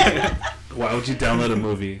 Why would you download a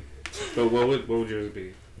movie? But what would yours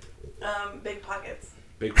be? Big pockets.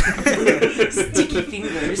 Big Sticky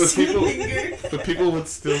fingers. But people would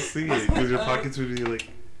still see it because your pockets would be like.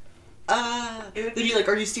 Then you're like,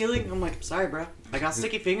 are you stealing? I'm like, sorry, bro. I got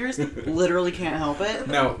sticky fingers. Literally can't help it.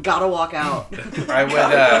 No. Gotta walk out.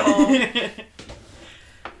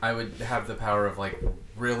 I would have the power of like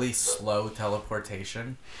really slow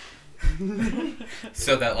teleportation.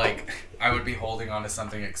 So that like I would be holding onto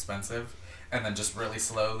something expensive and then just really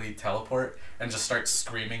slowly teleport and just start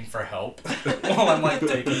screaming for help while I'm like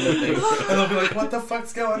taking the thing. And they'll be like, what the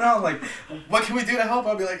fuck's going on? Like, what can we do to help?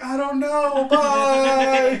 I'll be like, I don't know,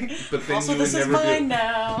 bye. But then Also, you this would is never mine be,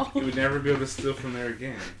 now. You would never be able to steal from there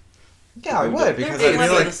again. Yeah, I would because Hey, I'd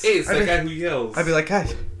be like, Hey, it's that guy who yells. I'd be like,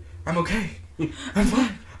 guys, I'm okay. I'm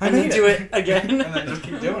fine. I And then made do it again. And then just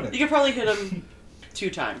keep doing it. You could probably hit him 2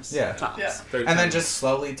 times. Yeah. Tops. Yeah. Third And then time. just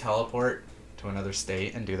slowly teleport to another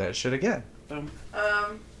state and do that shit again. Boom.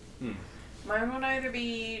 Mine would either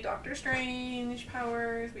be Doctor Strange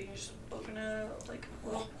powers, we can just open a like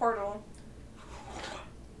little portal.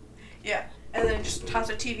 Yeah, and then just toss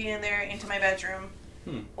a TV in there into my bedroom,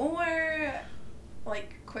 or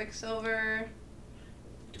like Quicksilver.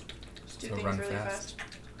 Just do So things run really fast.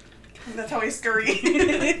 fast. That's how I scurry.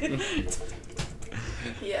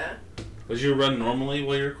 Yeah. Would you run normally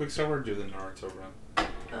while you're Quicksilver, or do the Naruto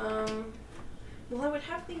run? Well, I would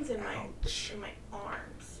have things in my Ouch.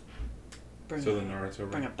 arms. Bring, So the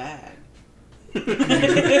Naruto bring a run. bag.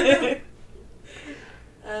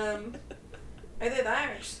 Either that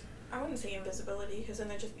or just, I wouldn't say invisibility because then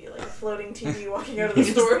there'd just be like a floating TV walking out of the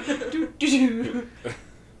store.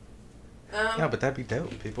 Yeah, but that'd be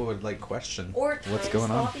dope. People would like question Or time what's going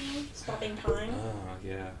on. stopping time. Oh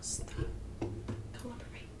yeah.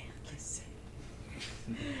 Collaborate and listen.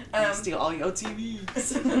 Steal all your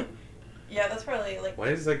TVs. Yeah, that's probably like. Why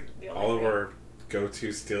is like The only all of thing. our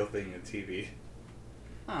go-to steal thing a TV?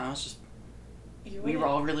 Oh, it's just You we wouldn't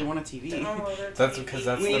all really want a TV. download a That's TV. because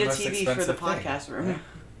that's We the need a most TV for the expensive thing. podcast room.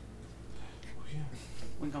 Oh, yeah.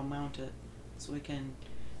 We gonna mount it so we can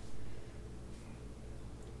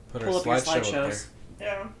Put pull our up your slideshow up slideshows.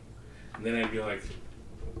 Yeah. And then I'd be like,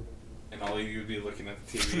 and all of you would be looking at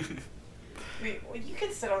the TV. Well, you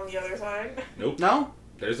can sit on the other side. Nope. No?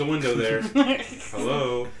 There's a window there.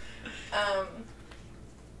 Hello. Um.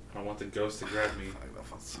 I want the ghost to grab me. Like, that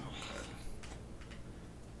felt so good.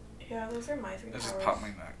 Yeah, those are my 3 I powers. just popped my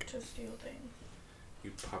neck. To steal things.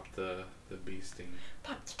 You pop the bee sting.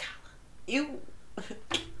 Pop the collar. You.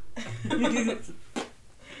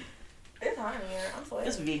 It's hot in here. I'm sweating.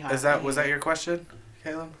 It's V-hot. Was that your question,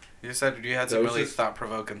 Caleb? You said you had That some was really just-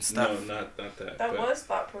 thought-provoking stuff. No, not that. That but was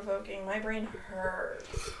thought provoking. My brain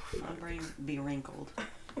hurts. My brain be wrinkled.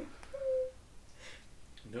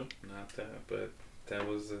 Nope, not that. But that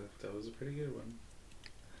was a pretty good one.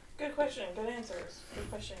 Good question. Good answers. Good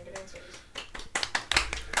question. Good answers.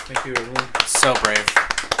 Thank you, everyone. So brave.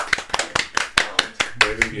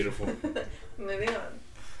 Brave and beautiful. Moving on.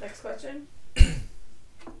 Next question.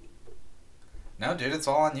 No, dude, it's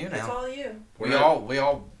all on you It's now. all you. We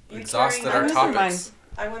all You exhausted carrying our that? topics.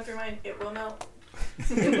 I went through mine. It will melt.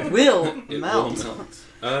 It will It melt. will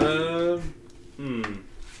melt.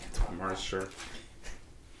 I'm not sure.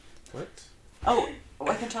 What? Oh,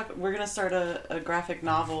 I can talk. We're gonna start a graphic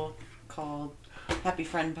novel called Happy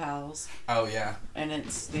Friend Pals, Oh yeah, and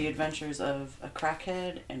it's the adventures of a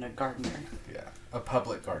crackhead and a gardener. yeah. A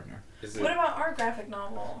public gardener. Is it? What about our graphic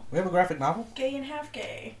novel? We have a graphic novel. Gay and half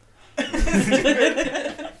gay.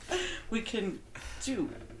 We can do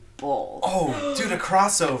both. Oh, dude, a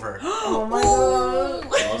crossover. Oh my god. The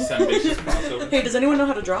most ambitious crossover? Hey, does anyone know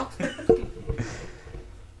how to draw?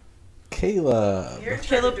 Caleb. You're in charge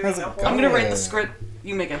Caleb, of doing the whole I'm gonna write Yeah. the script.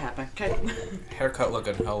 You make it happen, okay? Haircut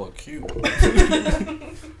looking hella cute. What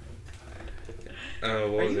Are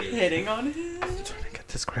was you it? hitting on him? Trying to get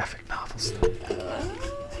this graphic novel stuff.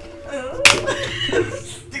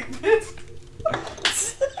 Stupid.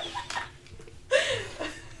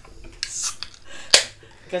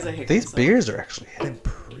 Guys, I hate These myself. beers are actually hitting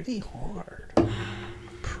pretty hard.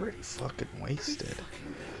 Pretty fucking wasted.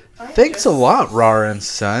 I'm Thanks a just lot, Rara and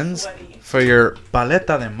Sons, sweaty. for your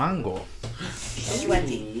paleta de mango.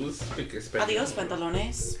 Sweaty. Ooh, speak Spanish. Adios,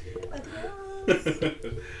 pantalones.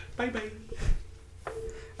 Bye bye.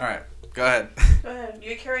 All right, Go ahead. Go ahead.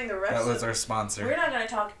 You're carrying the rest That was of our We're sponsor. not going to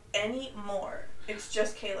talk any more. It's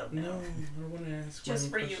just Caleb now. No, I don't want to ask. Just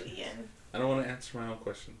for my own you, questions. Ian. I don't want to answer my own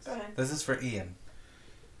questions. Go ahead. This is for Ian.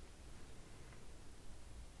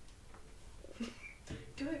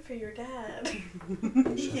 Do it for your dad.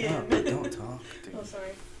 Shut Ian. up. Don't talk, dude. Oh,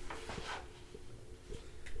 sorry.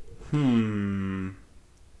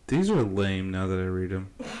 These are lame now that I read them.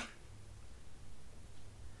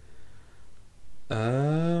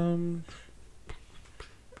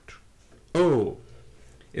 Oh.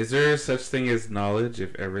 Is there such thing as knowledge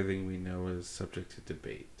if everything we know is subject to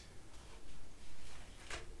debate?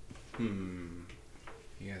 You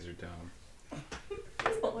guys are dumb.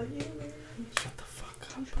 That's all you, man. Shut the fuck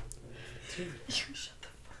up. Shut the fuck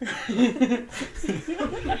up.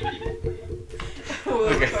 What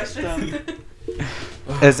was the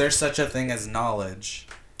question? Is there such a thing as knowledge?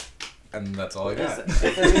 And that's all I got. If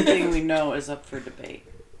everything we know is up for debate.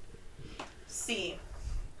 C.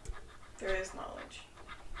 There is knowledge.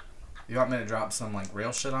 You want me to drop some like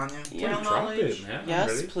real shit on you? Yeah. Real Drop knowledge. it, man. I'm Yes,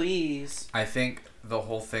 ready. please. I think the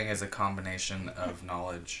whole thing is a combination of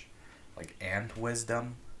knowledge, like, and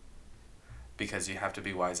wisdom. Because you have to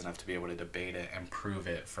be wise enough to be able to debate it and prove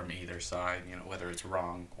it from either side, you know, whether it's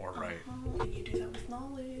wrong or right. Oh, and you do that with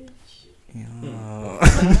knowledge.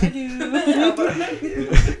 I do. How about I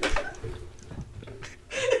do?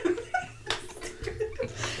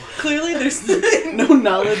 Clearly, there's no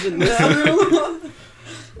knowledge in this room.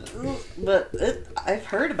 But I've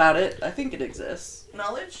heard about it. I think it exists.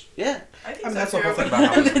 Knowledge? Yeah. I think I mean, so that's the too. whole thing about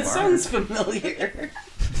how It it's sounds learned. familiar.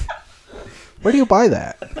 Where do you buy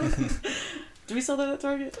that? Do we sell that at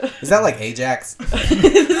Target? Is that like Ajax?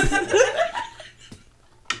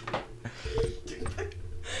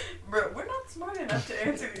 Bro, we're not smart enough to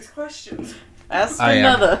answer these questions. Ask I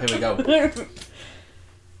am. another. Here we go.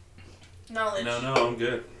 Knowledge No, I'm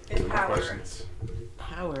good. is No power. questions.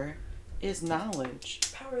 Power is knowledge.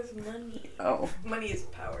 Power is money. Oh, Money is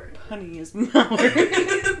power. honey is power.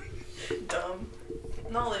 Dumb.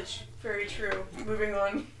 Knowledge. Very true. Moving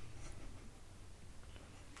on.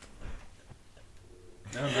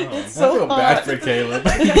 No. It's I so feel hot. bad for Caleb.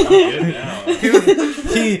 I'm good now.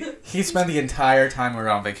 he spent the entire time we were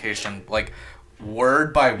on vacation, like,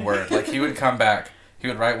 word by word. Like, he would come back, he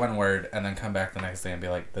would write one word, and then come back the next day and be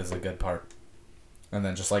like, this is a good part. And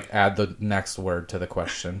then just, like, add the next word to the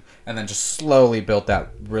question. And then just slowly built that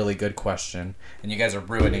really good question. And you guys are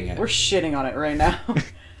ruining it. We're shitting on it right now.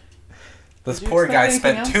 This Did you poor expect guy anything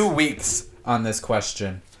spent else? 2 weeks on this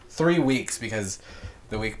question. 3 weeks, because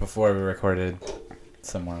the week before we recorded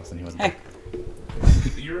somewhere else and he wasn't Hey.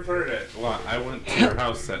 You recorded it. Well, I went to your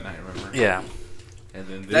house that night, remember? Yeah. And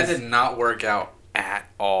then That this did not work out at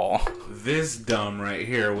all. this dumb right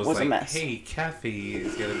here was Was a like, mess. hey, Kathy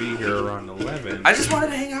is going to be here around 11. I just wanted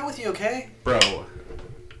to hang out with you, okay? Bro,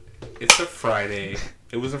 it's a Friday.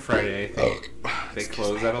 It was a Friday, I think. They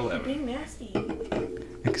close at You're 11. being nasty.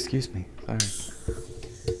 Excuse me. Sorry.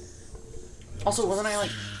 Also, wasn't I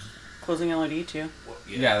like closing LOD too?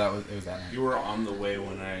 Yeah, it was that night. You were on the way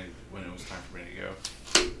when it was time for me to go.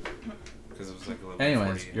 Because it was like 11:40.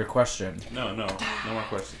 Anyways, your question. No more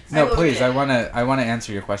questions. No, will please. get- I wanna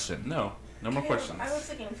answer your question. No more questions. I was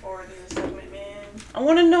looking forward to this segment, man. I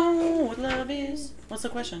want to know what love is. What's the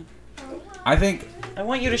question? I think. I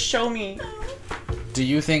want you to show me. Do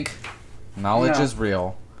you think knowledge No. is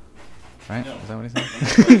real? Right? No. Is that what he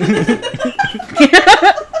said?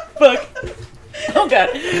 Fuck. Oh god.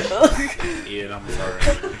 Ian, I'm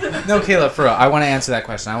sorry. No, Caleb, for real. I want to answer that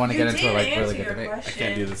question. I want to You get into a did really answer good your debate. I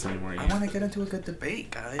can't do this anymore, I Ian. want to get into a good debate,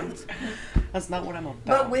 guys. That's not what I'm about.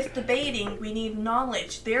 But with debating, we need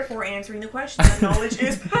knowledge. Therefore, answering the question that knowledge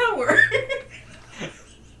is power.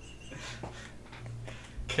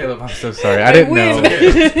 Caleb, I'm so sorry. I didn't know. win.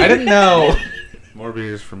 I didn't know. More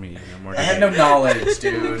beers for me. More I had no debate. knowledge,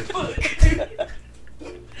 dude.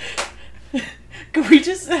 Could we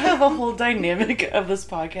just have a whole dynamic of this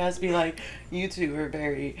podcast be like, you two are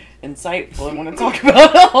very insightful and want to talk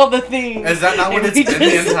about all the things. Is that not what And it's we been the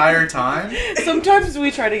just- entire time? Sometimes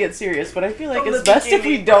we try to get serious, but I feel like From it's the best if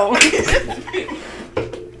we beginning. don't.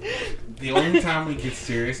 The only time we get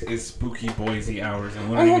serious is spooky Boise hours, and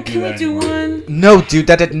we don't Oh, even do can we that do anymore. one? No, dude,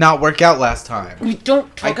 that did not work out last time. We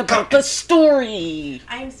don't talk I about got- the story.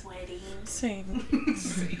 I'm sweating. Same.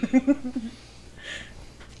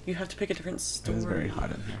 You have to pick a different It story. was very hot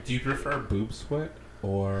in here. Do you prefer boob sweat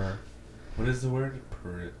or what is the word?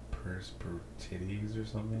 Perspiratives or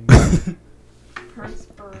something?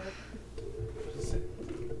 Perspir. What is it?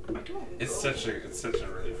 I don't It's know. such a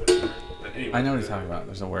really funny word. But anyway, I know what he's talking about.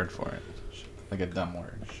 There's a word for it. Like a dumb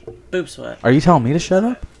word. Boob sweat. Are you telling me to shut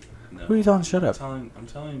up? No. Who are you telling? Shut up. I'm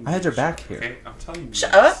telling you. I had your back here. Okay, I'm telling you.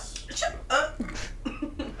 Shut up. Shut up.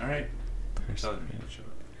 All right. I'm telling you. Shut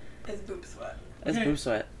up. It's boob sweat. It's boo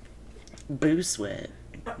sweat. Boo sweat.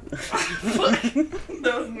 That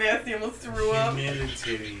was nasty. I almost threw up.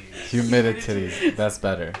 Humidity. That's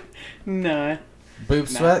better. No. Boob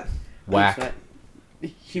sweat. Whack. Boob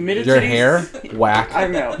sweat. Humidity. Your hair. Whack. I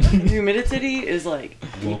know. Humidity is like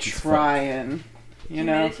you Woke as fuck. trying, you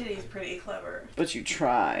know, Humidity is pretty clever. but you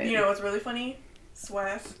try. You know what's really funny?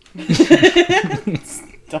 Sweat.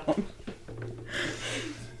 Stop.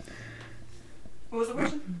 What was the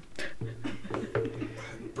question?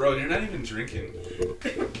 Bro, you're not even drinking.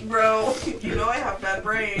 Bro, you know I have bad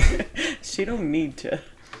brain. She don't need to.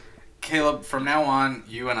 Caleb, from now on,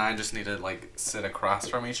 you and I just need to like sit across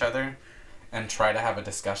from each other and try to have a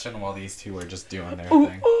discussion while these two are just doing their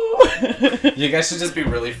thing. You guys should just be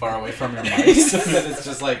really far away from your mics so that it's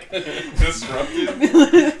just like Disruptive.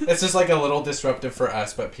 it's just like a little disruptive for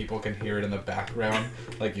us, but people can hear it in the background,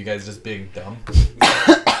 like you guys just being dumb.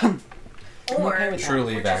 Or okay with that.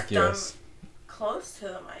 Truly we're just vacuous. close to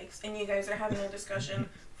the mics, and you guys are having a discussion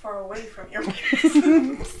far away from your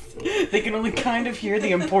mics. They can only kind of hear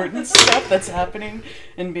the important stuff that's happening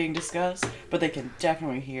and being discussed, but they can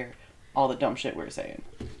definitely hear all the dumb shit we're saying.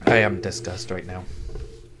 I am disgusted right now.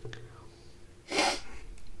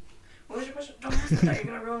 What was your question? Don't ask me that.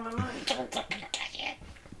 You're gonna ruin my mind.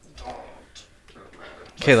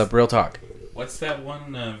 Caleb, real talk. What's that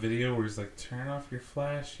one video where it's like, turn off your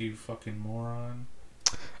flash, you fucking moron?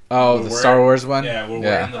 Oh, the We're- Star Wars one? Yeah, we're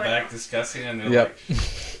Yeah. in the back discussing, and they're Yep.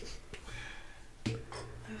 like,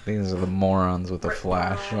 These are the morons with the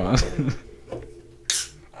flash. I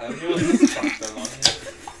knew it was fucked up on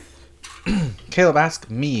here. Caleb, ask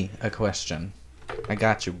me a question. I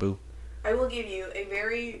got you, boo. I will give you a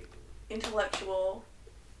very intellectual,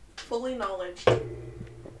 fully knowledge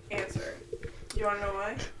answer. You wanna know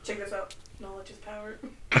why? Check this out. Knowledge is power.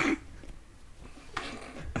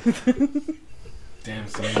 Damn,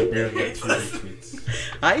 son, you barely got 2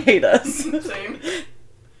 retweets. I hate us. Same.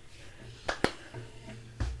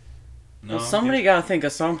 No, Well, somebody gotta think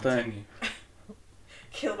of something. continue.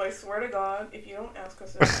 Caleb, I swear to God, if you don't ask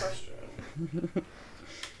us this question,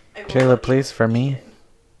 I will Caleb, let you please, for me.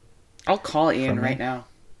 I'll call Ian For me? right now.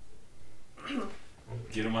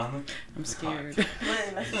 Get him on I'm scared.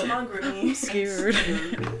 Lynn, message him on GroupMe. I'm scared.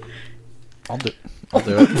 I'll do it. I'll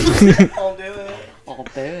do it. I'll do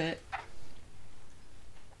it.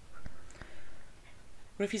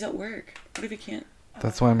 What if he's at work? What if he can't?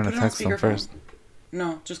 That's why I'm Put gonna it on text him speakerphone. first.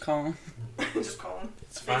 No, just call him. Just call him.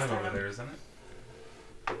 It's 5 FaceTime over him. there, isn't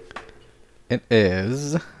it? It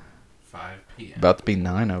is 5 p.m. about to be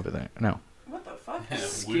 9 over there. No, What the fuck? Yeah,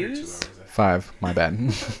 Excuse? weird 2 hours after. 5. My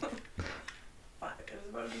bad. 5. It was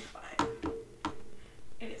about to be 5.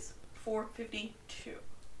 It is 4:52.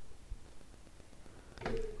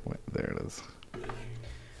 Wait, there it is.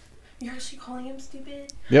 You're actually calling him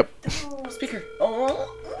stupid? Yep. No. Speaker.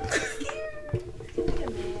 Oh. Yeah,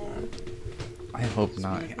 man. I hope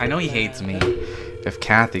not. I know he hates me. If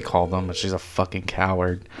Kathy called him, but she's a fucking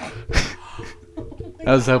coward.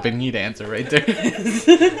 I was hoping he'd answer right there.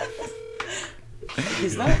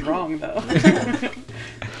 He's not wrong though. I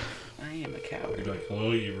am a You'd coward. be like,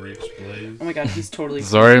 hello, you've reached Blaze. Oh my god, he's totally.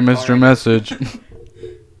 Sorry, Mr. Message.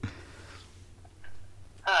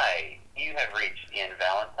 Hi, you have reached Ian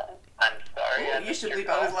Valentine. I'm sorry I You missed should your leave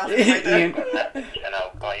out his call. last name right there. Ian. Message, and I'll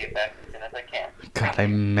call you back as soon as I can. God, I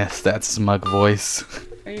miss that smug voice.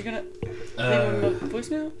 Are you gonna leave him a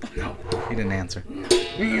voicemail? No, he didn't answer.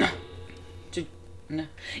 No. No.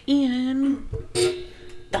 Ian.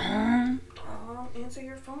 Dun, Oh, answer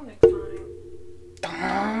your phone next time.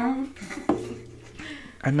 dun.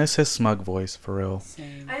 I miss his smug voice, for real.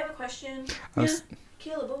 Same. I have a question. I was-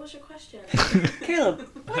 Caleb, what was your question? Caleb,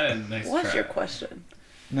 Nice what's try. your question?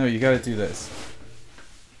 No, you gotta do this.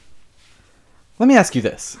 Let me ask you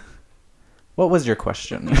this. What was your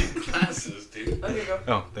question? Glasses, dude. Okay, go.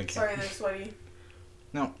 Oh, thank you. Sorry, they're sweaty.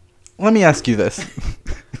 No. Let me ask you this.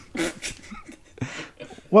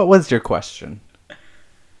 What was your question?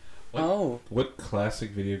 What? Oh. What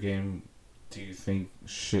classic video game do you think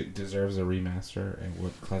deserves a remaster, and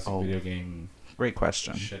what classic Oh. video game Great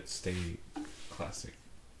question. should stay classic?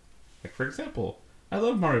 Like, for example, I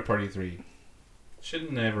love Mario Party 3.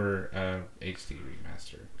 Should never HD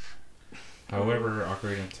remaster. However,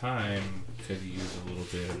 Ocarina of Time could use a little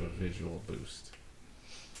bit of a visual boost.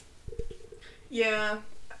 Yeah,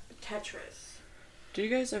 Tetris. Do you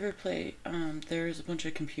guys ever play, there was a bunch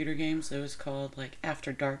of computer games that was called, like,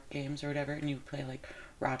 After Dark games or whatever, and you would play, like,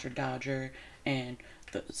 Roger Dodger and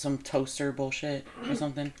some toaster bullshit or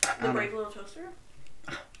something? I The don't know. Brave Little Toaster?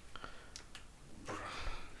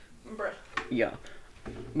 Bruh. Yeah.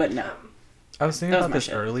 But no. I was thinking That was about my this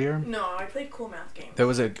shit. earlier. No, I played cool math games. There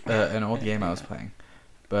was an old game I was playing,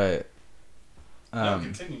 but No,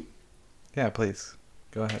 continue. yeah, please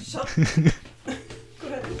go ahead. Shut- Go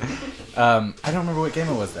ahead. I don't remember what game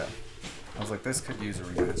it was though. I was like, this could use a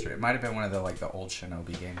remaster. It might have been one of the old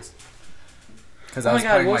Shinobi games. Because Oh I my was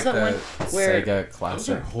God, playing what was like that the one where- Sega Those are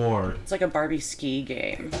classic. hard. It's like a Barbie ski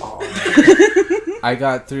game. I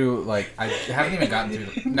got through like I haven't even gotten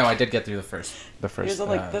through. No, I did get through the first. The It first. was on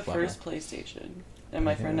like the level. first PlayStation. And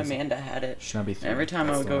my Okay, friend it was- Amanda had it. Shinobi 3. Every time I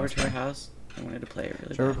That's would the go one over was to her playing. house, I wanted to play it really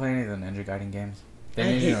Did you ever bad. play any of the Ninja Gaiden games? They I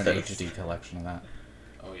made hate an those. HD collection of that.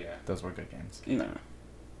 Oh yeah. Those were good games. No.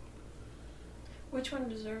 Which one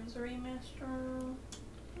deserves a remaster?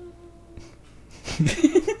 Do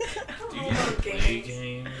you Oh, guys play games.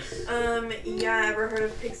 games? Yeah, ever heard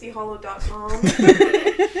of PixieHollow.com?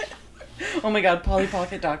 Oh my god,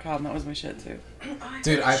 PollyPocket.com. That was my shit too.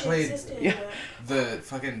 Dude, thought I shit played- existed. Yeah. The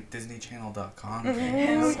fucking DisneyChannel.com.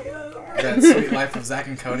 Hell yeah. That Sweet Life of Zack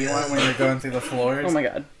and Cody one when you're going through the floors. Oh my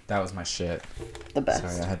god. That was my shit. The best.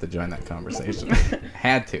 Sorry, I had to join that conversation.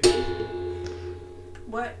 Had to.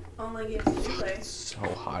 What online games did you play? It's so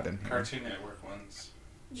hot in here. Cartoon Network ones.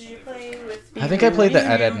 Did you play with? I think I played the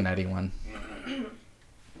Ed, Ed and Eddie one. Mhm.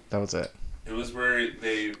 That was it. It was where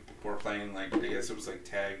they were playing like I guess it was like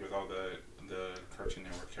tag with all the Cartoon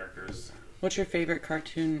Network characters. What's your favorite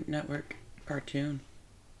Cartoon Network cartoon?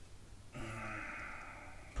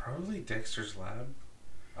 Probably Dexter's Lab.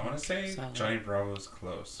 I want to say Solid. Johnny Bravo's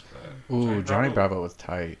close, but Ooh, Johnny Bravo was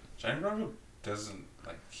tight. Johnny Bravo doesn't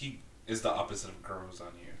like he is the opposite of grows on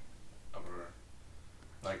you. Over,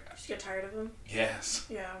 like Just get tired of them. yes.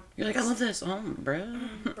 Yeah. You're like, I love this. Oh, bro.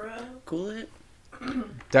 Bro. Cool it.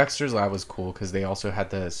 Dexter's Lab was cool because they also had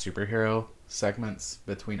the superhero segments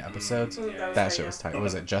between episodes. Mm, Yeah. That shit was tight.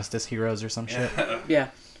 Was it Justice Heroes or some shit? Yeah. Yeah.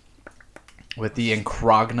 With the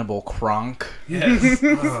incrognable Kronk. Yes.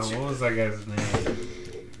 Oh, what was that guy's name?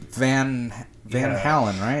 Van Yeah.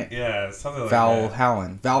 Halen, right? Yeah, something like Valhalla.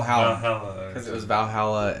 Valhalla. Valhalla. Because it was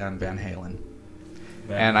Valhalla and Van Halen.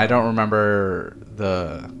 And I don't remember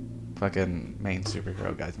the fucking main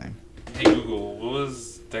superhero guy's name. Hey Google, what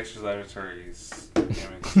was Dexter's Laboratories? Damn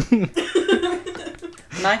it.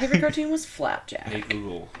 My favorite cartoon was Flapjack. Hey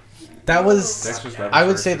Google. That was. Dexter's I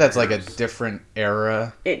would say that's like a Laboratories. different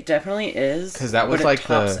era. It definitely is. 'Cause that was but it like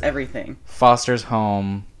tops the- everything. Foster's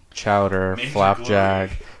Home, Chowder, Major Flapjack,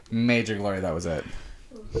 Major Glory. That was it.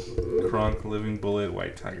 Kronk, Living Bullet,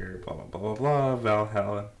 White Tiger, blah blah blah blah blah,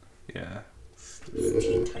 Valhalla. Yeah.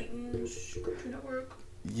 Teen Titans, Cartoon Network.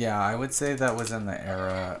 Yeah, I would say that was in the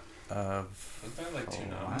era of... Was that like two Oh,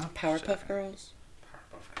 now? wow. Powerpuff Girls.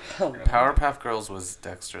 Oh. Powerpuff Girls was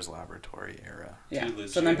Dexter's Laboratory era. Yeah. Too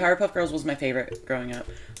So then legit. Powerpuff Girls was my favorite growing up.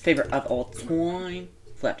 Favorite of all time.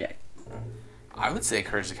 Flapjack. I would say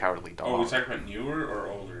Courage the Cowardly Dog. Oh, we talking about newer or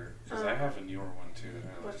older? Because I have a newer one too. That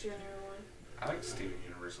I like. What's your new one? I like Steven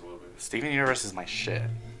Universe a little bit. Steven Universe is my shit.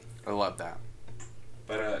 I love that.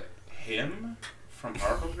 But him from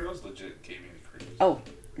Powerpuff Girls legit gave me the creeps. Oh,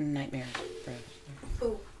 Nightmare. Bro.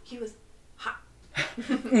 Oh, he was hot.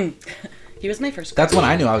 He was my first. That's when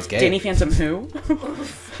I knew I was gay. Danny Phantom who?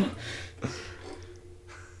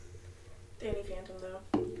 Danny Phantom though.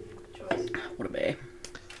 Choice. What a bae.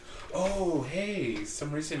 Oh, hey,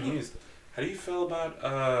 some recent news. How do you feel about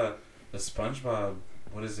the SpongeBob?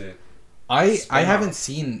 What is it? I Spin-off. haven't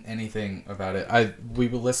seen anything about it. We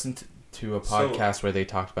listened to a So- podcast where they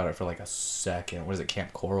talked about it for like a second. What is it,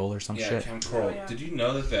 Camp Coral or some shit? Camp Coral. Oh, yeah. Did you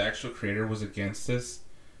know that the actual creator was against this?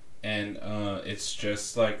 And it's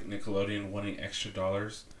just like Nickelodeon wanting extra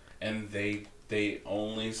dollars, and they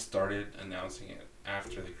only started announcing it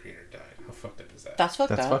after the creator died. How fucked up is that? That's fucked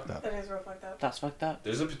That's up. fucked up. That is real fucked up. That's fucked up.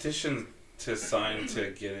 There's a petition to sign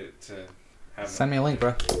to get it to have. Send me a link,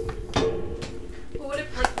 bro. What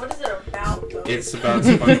is it about though? It's about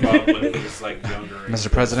SpongeBob when he was like younger.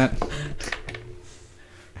 Mr. President.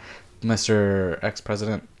 Mr.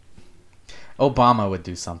 Ex-President. Obama would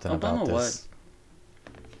do something about Obama this.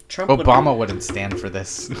 Trump Obama wouldn't stand for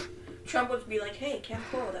this. Trump would be like, "Hey, Camp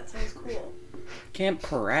Coral, that sounds cool." Camp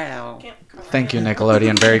Corral. Camp Coral. Thank you,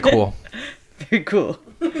 Nickelodeon. Very cool. Very cool.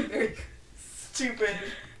 Very stupid.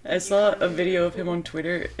 I saw a video of him on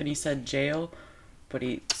Twitter and he said jail, but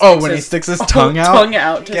he Oh, when he sticks his tongue out? tongue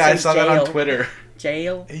out to Yeah, I say saw that jail. on Twitter.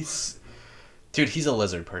 Jail. Dude, he's a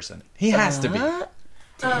lizard person. He has to be.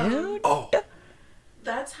 Dude. Oh.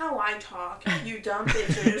 That's how I talk. You dumb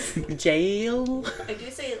bitches. Jail. I do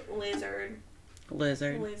say lizard.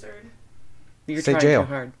 Lizard. Lizard. You're Say trying jail. too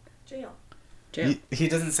hard. Jail. Jail. He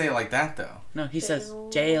doesn't say it like that though. No, he says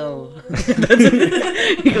Jail. jail.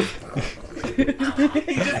 He goes,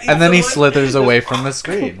 And then he slithers away from the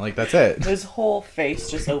screen. Like, that's it. His whole face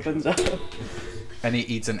just opens up. And he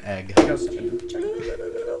eats an egg.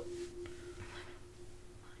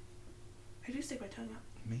 I do stick my tongue out.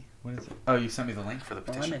 Me? What is it? Oh, you sent me the link for the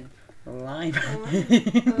petition. Lime.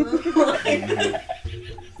 Lemon.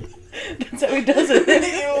 That's how he does it.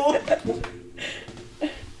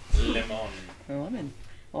 Lemon. Lemon.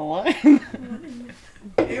 Lime.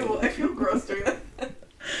 Ew, I feel gross doing that.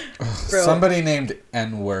 Bro. Somebody named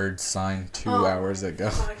N-word signed 2 Oh hours ago.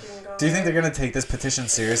 fucking God. Do you think they're gonna take this petition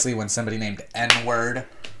seriously when somebody named N-word?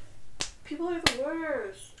 People are the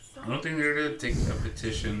worst. Stop. I don't think they're gonna take a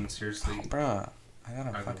petition seriously. Bruh, I gotta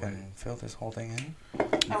Either fucking way. fill this whole thing in.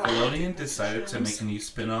 Nickelodeon decided to make a new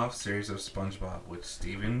spin-off series of SpongeBob, which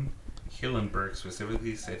Steven Hillenburg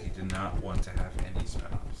specifically said he did not want to have any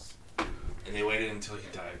spin-offs. And they waited until he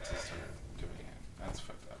died to start doing it. That's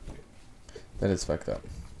fucked up. That is fucked up.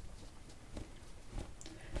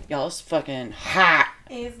 Y'all, it's fucking hot.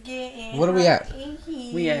 It's getting What are we at? hot in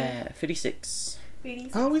here. We at 56.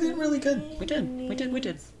 Oh, we did really good. We did.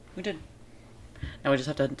 Now we just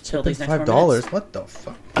have to fill Tipping these next 4 minutes What the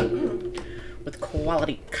fuck? with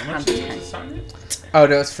quality How much did you content. sign it? Oh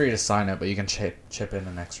no, it's free to sign up, but you can chip in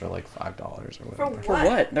an extra like $5 or whatever. For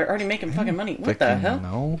what? They're already making fucking money. What the hell?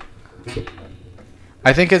 No.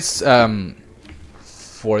 I think it's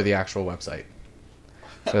for the actual website,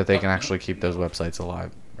 so that they can actually keep those websites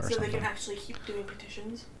alive or So they something. can actually keep doing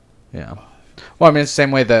petitions. Yeah. Well, I mean, it's the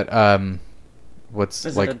same way that what's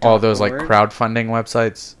Is it like a all those like .org? crowdfunding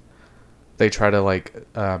websites, they try to like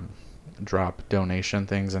drop donation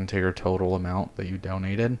things into your total amount that you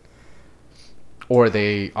donated, or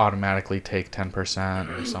they automatically take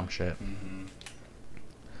 10% or some shit,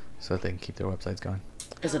 so that they can keep their websites going.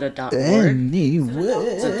 Is it a .org? Anyway.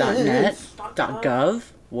 Is it .net? .gov?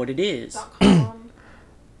 What it is? .com.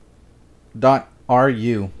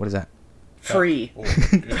 .ru. What is that? Free.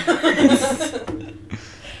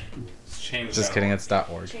 Change Just that kidding. one. It's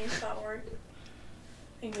 .org. Change.org.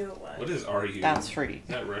 I knew it was. What is RU? That's free. Is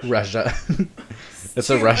that Russian? Russia. It's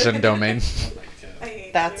a Russian domain. Oh my God. I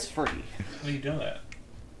hate That's you. free. How do you know that?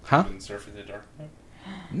 Huh? Been surfing the dark web?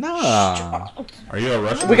 No. Are you a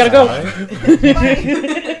Russian? We gotta go.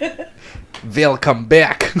 Welcome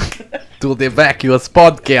back to the Vacuous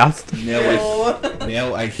Podcast.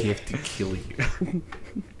 Now I have to kill you.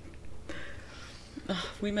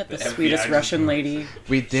 We met the The FBI sweetest just Russian knows. lady.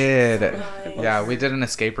 We did. Nice. Yeah, we did an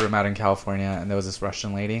escape room out in California, and there was this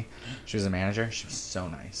Russian lady. She was a manager. She was so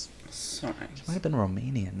nice. So Might nice. have been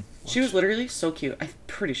Romanian, She was literally so cute. I'm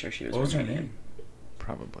pretty sure she was What was her Romanian. name?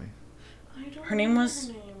 probably. I don't Her name remember was-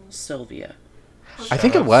 her name. Sylvia. I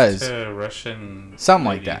think it Shoutouts was. to Russian Something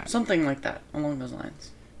like lady. that. Something like that. Along those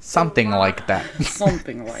lines. Something like that.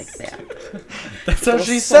 Something like that. That's how Well,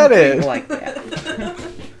 she said something it. like that.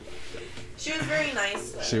 She was very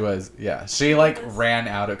nice. Though. She was, yeah. She like ran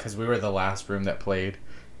out of because we were the last room that played,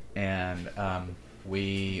 and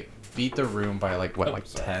we beat the room by like what, like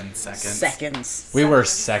 10 seconds. Seconds. We were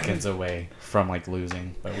seconds away from like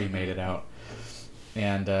losing, but we made it out.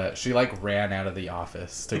 And she like ran out of the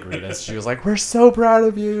office to greet us. She was like, "We're so proud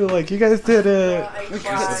of you! Like you guys did it!" I We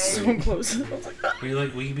got cried. so close. Were you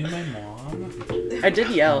like, will you be my mom? I did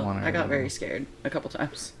yell. wanna I got know. very scared a couple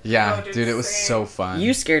times. Yeah, Oh, dude, dude, it was same. so fun.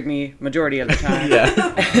 You scared me majority of the time.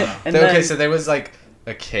 Yeah. And Okay, then, so there was like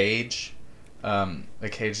a caged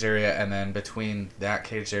area, and then between that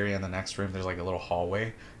caged area and the next room, there's like a little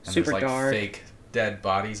hallway, and Super there's like dark. fake dead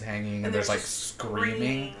bodies hanging, and there's they're like just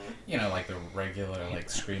screaming. You know, like the regular like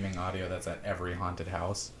screaming audio that's at every haunted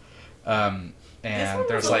house. And This one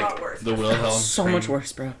there's was a like lot worse. The Wilhelm so much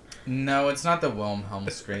worse, bro. no, it's not the Wilhelm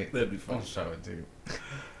scream. That'd be fun. I'll show it to you.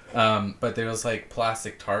 But there was like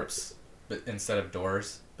plastic tarps, but instead of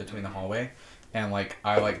doors between the hallway, and like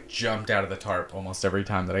I like jumped out of the tarp almost every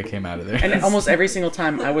time that I came out of there. And almost every single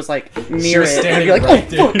time I was like She near was it, I'd standing be like, right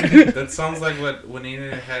 "Oh there." fuck!" That sounds like what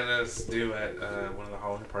Juanita had us do at one of the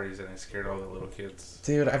Halloween parties, and I scared all the little kids.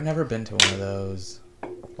 Dude, I've never been to one of those,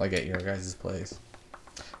 like at your guys' place.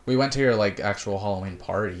 We went to your like actual Halloween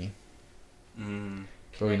party, Mm.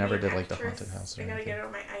 but we Can I never be an did like the actress? haunted house or I gotta anything. get it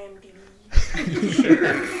on my IMDb.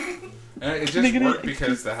 Sure. It just worked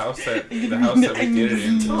because the house that we did it in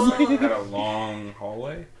was, like, had a long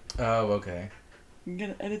hallway. Oh, okay. I'm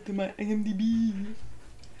gonna add it to my IMDb. You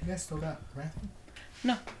guys still got Rathu?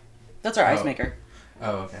 That's our Oh. ice maker.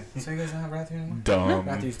 Oh, okay. So you guys don't have Rathu anymore? Dumb.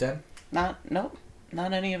 Rathu's dead? Nope.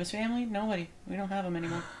 Not any of his family. Nobody. We don't have them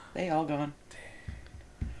anymore. They all gone.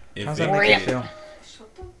 How's that make you Evicted. feel?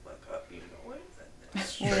 Shut the fuck up, you know what?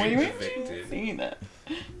 Straight Why would you evicted. say that?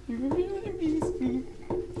 You really makes me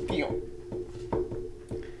feel.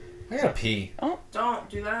 I gotta pee. Don't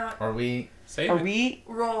do that. Are we? Save Are it. we?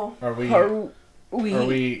 Roll. Are we? Are we? Are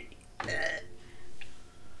we?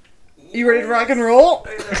 You ready to rock and roll?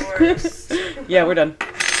 Are the worst. Yeah, we're done.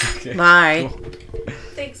 Okay. Bye. Cool.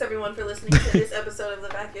 Thanks everyone for listening to this episode of the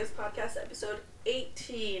Vacuous Podcast, episode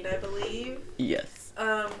 18, I believe. Yes.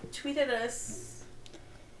 Tweet at us.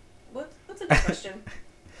 What's a good question?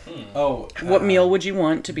 Oh. What meal would you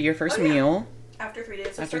want to be your first Oh, yeah. meal After 3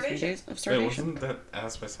 days of after 3 starvation. days of Wait, starvation? wasn't that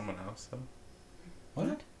asked by someone else though?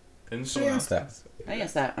 What? Didn't She someone asked else that. ask it? I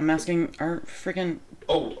asked that. I'm asking our freaking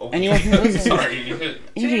Oh, okay. Anyone who listens. Sorry.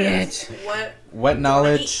 idiot. What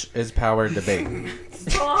knowledge is power debate?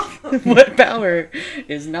 Stop. What power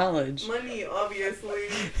is knowledge? Money, obviously.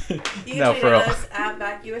 You can No, tweet for at real. us at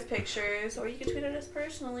Vacuous Pictures, or you can tweet at us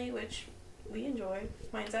personally, which we enjoy.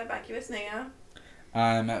 Mine's at Vacuous Naya.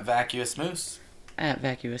 I'm at Vacuous Moose. At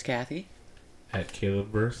Vacuous Kathy. At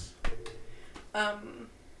Caleb Burst. But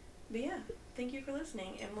yeah, thank you for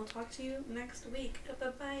listening, and we'll talk to you next week.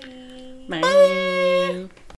 Bye-bye. Bye.